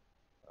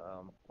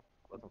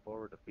looking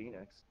forward to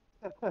Phoenix.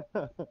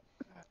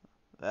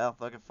 Well,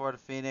 looking forward to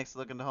Phoenix,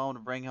 looking to home to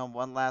bring home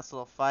one last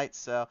little fight.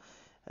 So,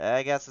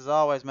 I guess as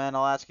always, man,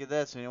 I'll ask you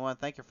this, and I want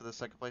to thank you for the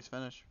second place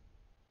finish.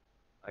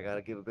 I got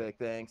to give a big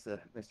thanks to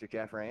Mr.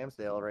 Jeff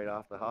Ramsdale right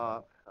off the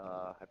hop.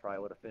 I probably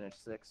would have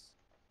finished sixth,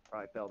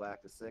 probably fell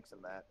back to sixth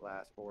in that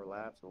last 4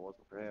 laps if it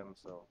wasn't for him.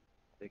 So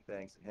big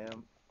thanks to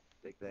him.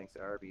 Big thanks to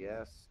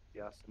RBS,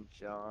 Justin,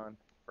 Sean,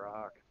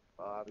 Brock,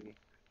 Bobby,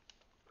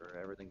 for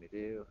everything they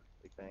do.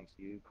 Big thanks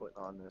to you putting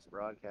on this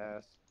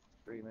broadcast,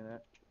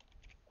 3-minute.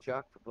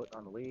 Chuck for putting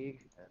on the league,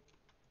 and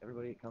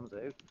everybody that comes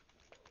out,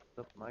 puts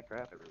up my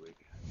crap every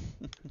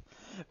week.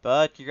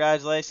 Bud,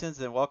 congratulations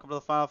and welcome to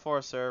the Final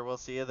Four, sir. We'll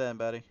see you then,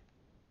 buddy.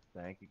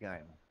 Thank you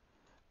kindly.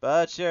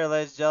 Bud Sure,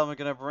 ladies and gentlemen,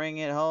 going to bring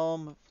it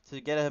home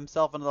to get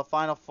himself into the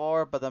Final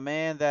Four, but the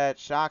man that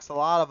shocks a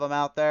lot of them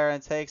out there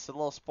and takes a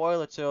little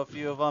spoiler to a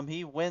few of them,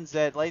 he wins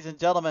it. Ladies and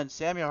gentlemen,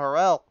 Samuel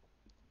Harrell.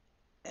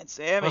 And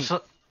Sammy. What's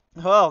up?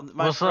 Well,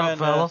 my What's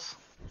friend, up, fellas?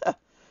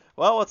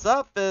 Well, what's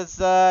up is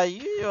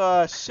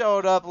you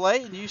showed up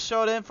late and you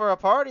showed in for a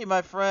party,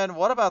 my friend.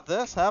 What about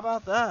this? How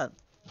about that?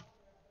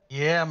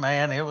 Yeah,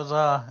 man, it was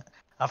I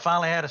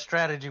finally had a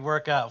strategy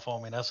work out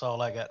for me. That's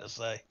all I got to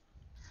say.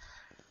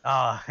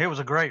 It was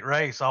a great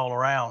race all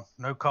around.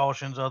 No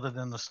cautions other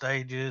than the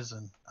stages,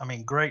 and I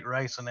mean, great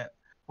racing. It.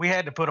 We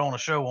had to put on a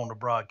show on the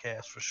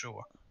broadcast for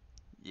sure.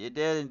 You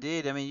did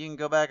indeed. I mean, you can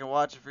go back and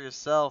watch it for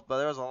yourself, but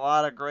there was a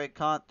lot of great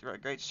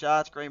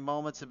shots, great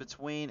moments in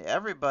between.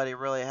 Everybody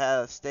really had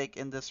a stake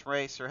in this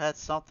race or had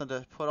something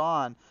to put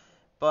on.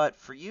 But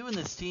for you and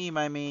this team,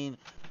 I mean,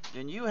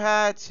 when you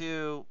had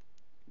to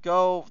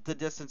go the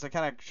distance and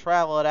kind of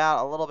travel it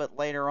out a little bit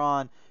later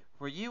on,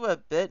 were you a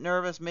bit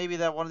nervous maybe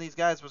that one of these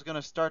guys was going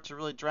to start to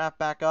really draft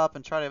back up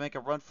and try to make a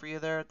run for you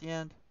there at the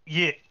end?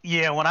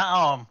 Yeah. When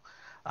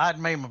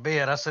I'd made my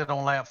bid, I said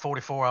on lap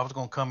 44 I was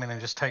going to come in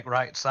and just take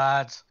right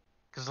sides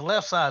because the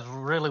left sides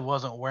really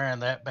wasn't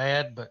wearing that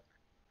bad. But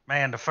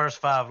man, the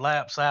first 5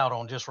 laps out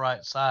on just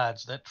right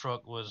sides, that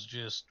truck was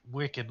just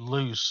wicked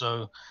loose.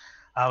 So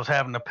I was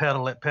having to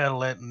pedal it,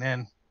 and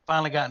then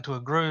finally got into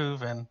a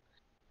groove, and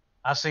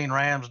I seen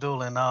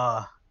Ramsdell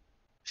and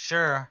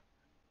Sure.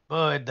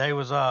 Bud, they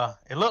was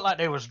it looked like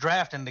they was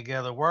drafting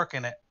together,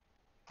 working it,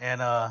 and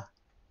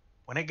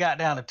when it got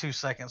down to 2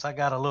 seconds, I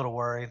got a little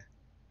worried.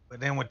 But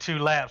then with 2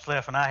 laps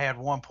left, and I had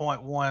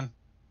 1.1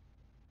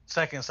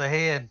 seconds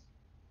ahead,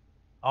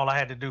 all I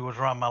had to do was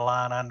run my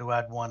line. I knew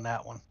I'd won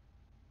that one.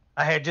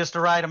 I had just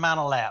the right amount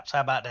of laps. How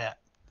about that?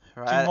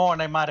 Right. 2 more,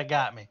 and they might have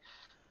got me.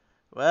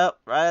 Well,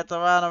 right at the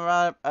right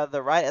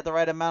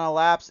amount of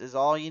laps is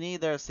all you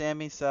need there,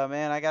 Sammy. So,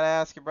 man, I gotta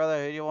ask you,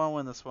 brother, who do you want to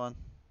win this one?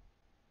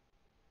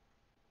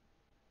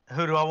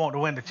 Who do I want to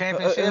win the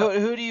championship?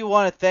 Who do you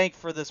want to thank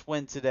for this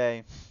win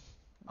today?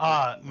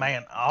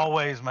 Man,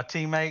 always my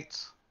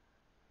teammates.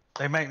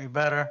 They make me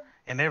better,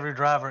 and every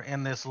driver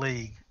in this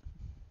league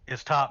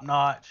is top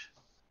notch.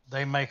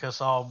 They make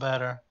us all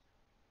better.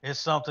 It's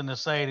something to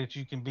say that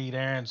you can beat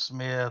Aaron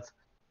Smith,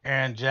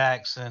 Aaron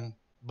Jackson,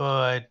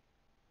 Bud,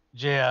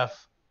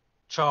 Jeff,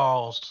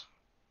 Charles,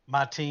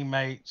 my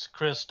teammates,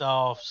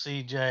 Christoph,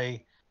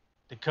 CJ,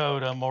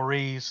 Dakota,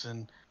 Maurice,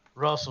 and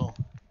Russell.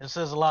 It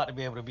says a lot to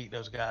be able to beat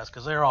those guys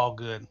because they're all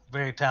good,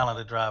 very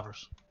talented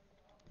drivers.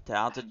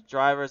 Talented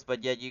drivers,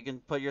 but yet you can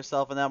put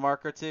yourself in that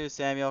marker too,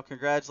 Samuel.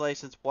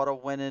 Congratulations. What a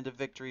win into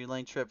victory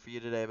lane trip for you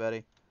today,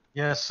 buddy.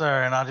 Yes,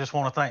 sir. And I just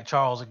want to thank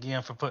Charles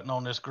again for putting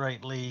on this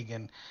great league.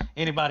 And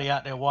anybody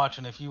out there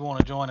watching, if you want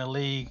to join a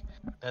league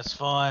that's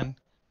fun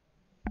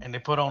and they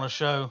put on a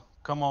show,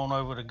 come on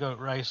over to Goat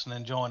Racing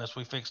and join us.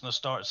 We're fixing to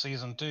start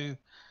season 2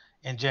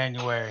 in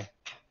January.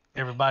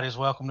 Everybody's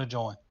welcome to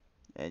join.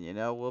 And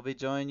we'll be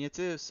joining you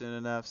too soon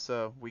enough,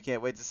 so we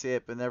can't wait to see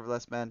it. But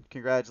nevertheless, man,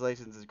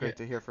 congratulations. It's great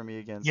to hear from you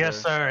again.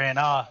 Yes, sir. And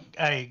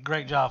hey,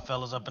 great job,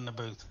 fellas, up in the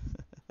booth.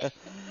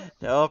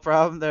 No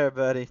problem there,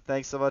 buddy.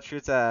 Thanks so much for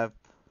your time.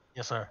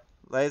 Yes, sir.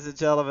 Ladies and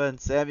gentlemen,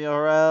 Samuel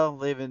Harrell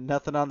leaving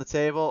nothing on the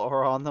table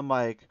or on the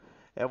mic.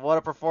 And what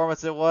a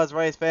performance it was,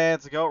 race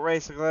fans. Goat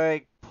Racing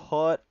League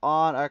put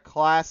on a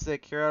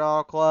classic here at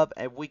Auto Club,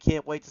 and we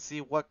can't wait to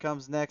see what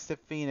comes next at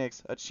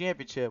Phoenix. A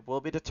championship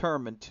will be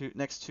determined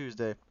next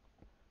Tuesday.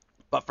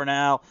 But for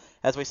now,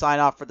 as we sign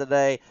off for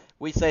today,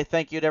 we say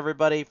thank you to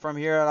everybody from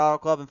here at Auto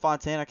Club in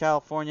Fontana,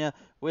 California.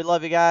 We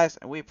love you guys,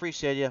 and we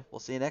appreciate you.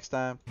 We'll see you next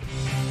time.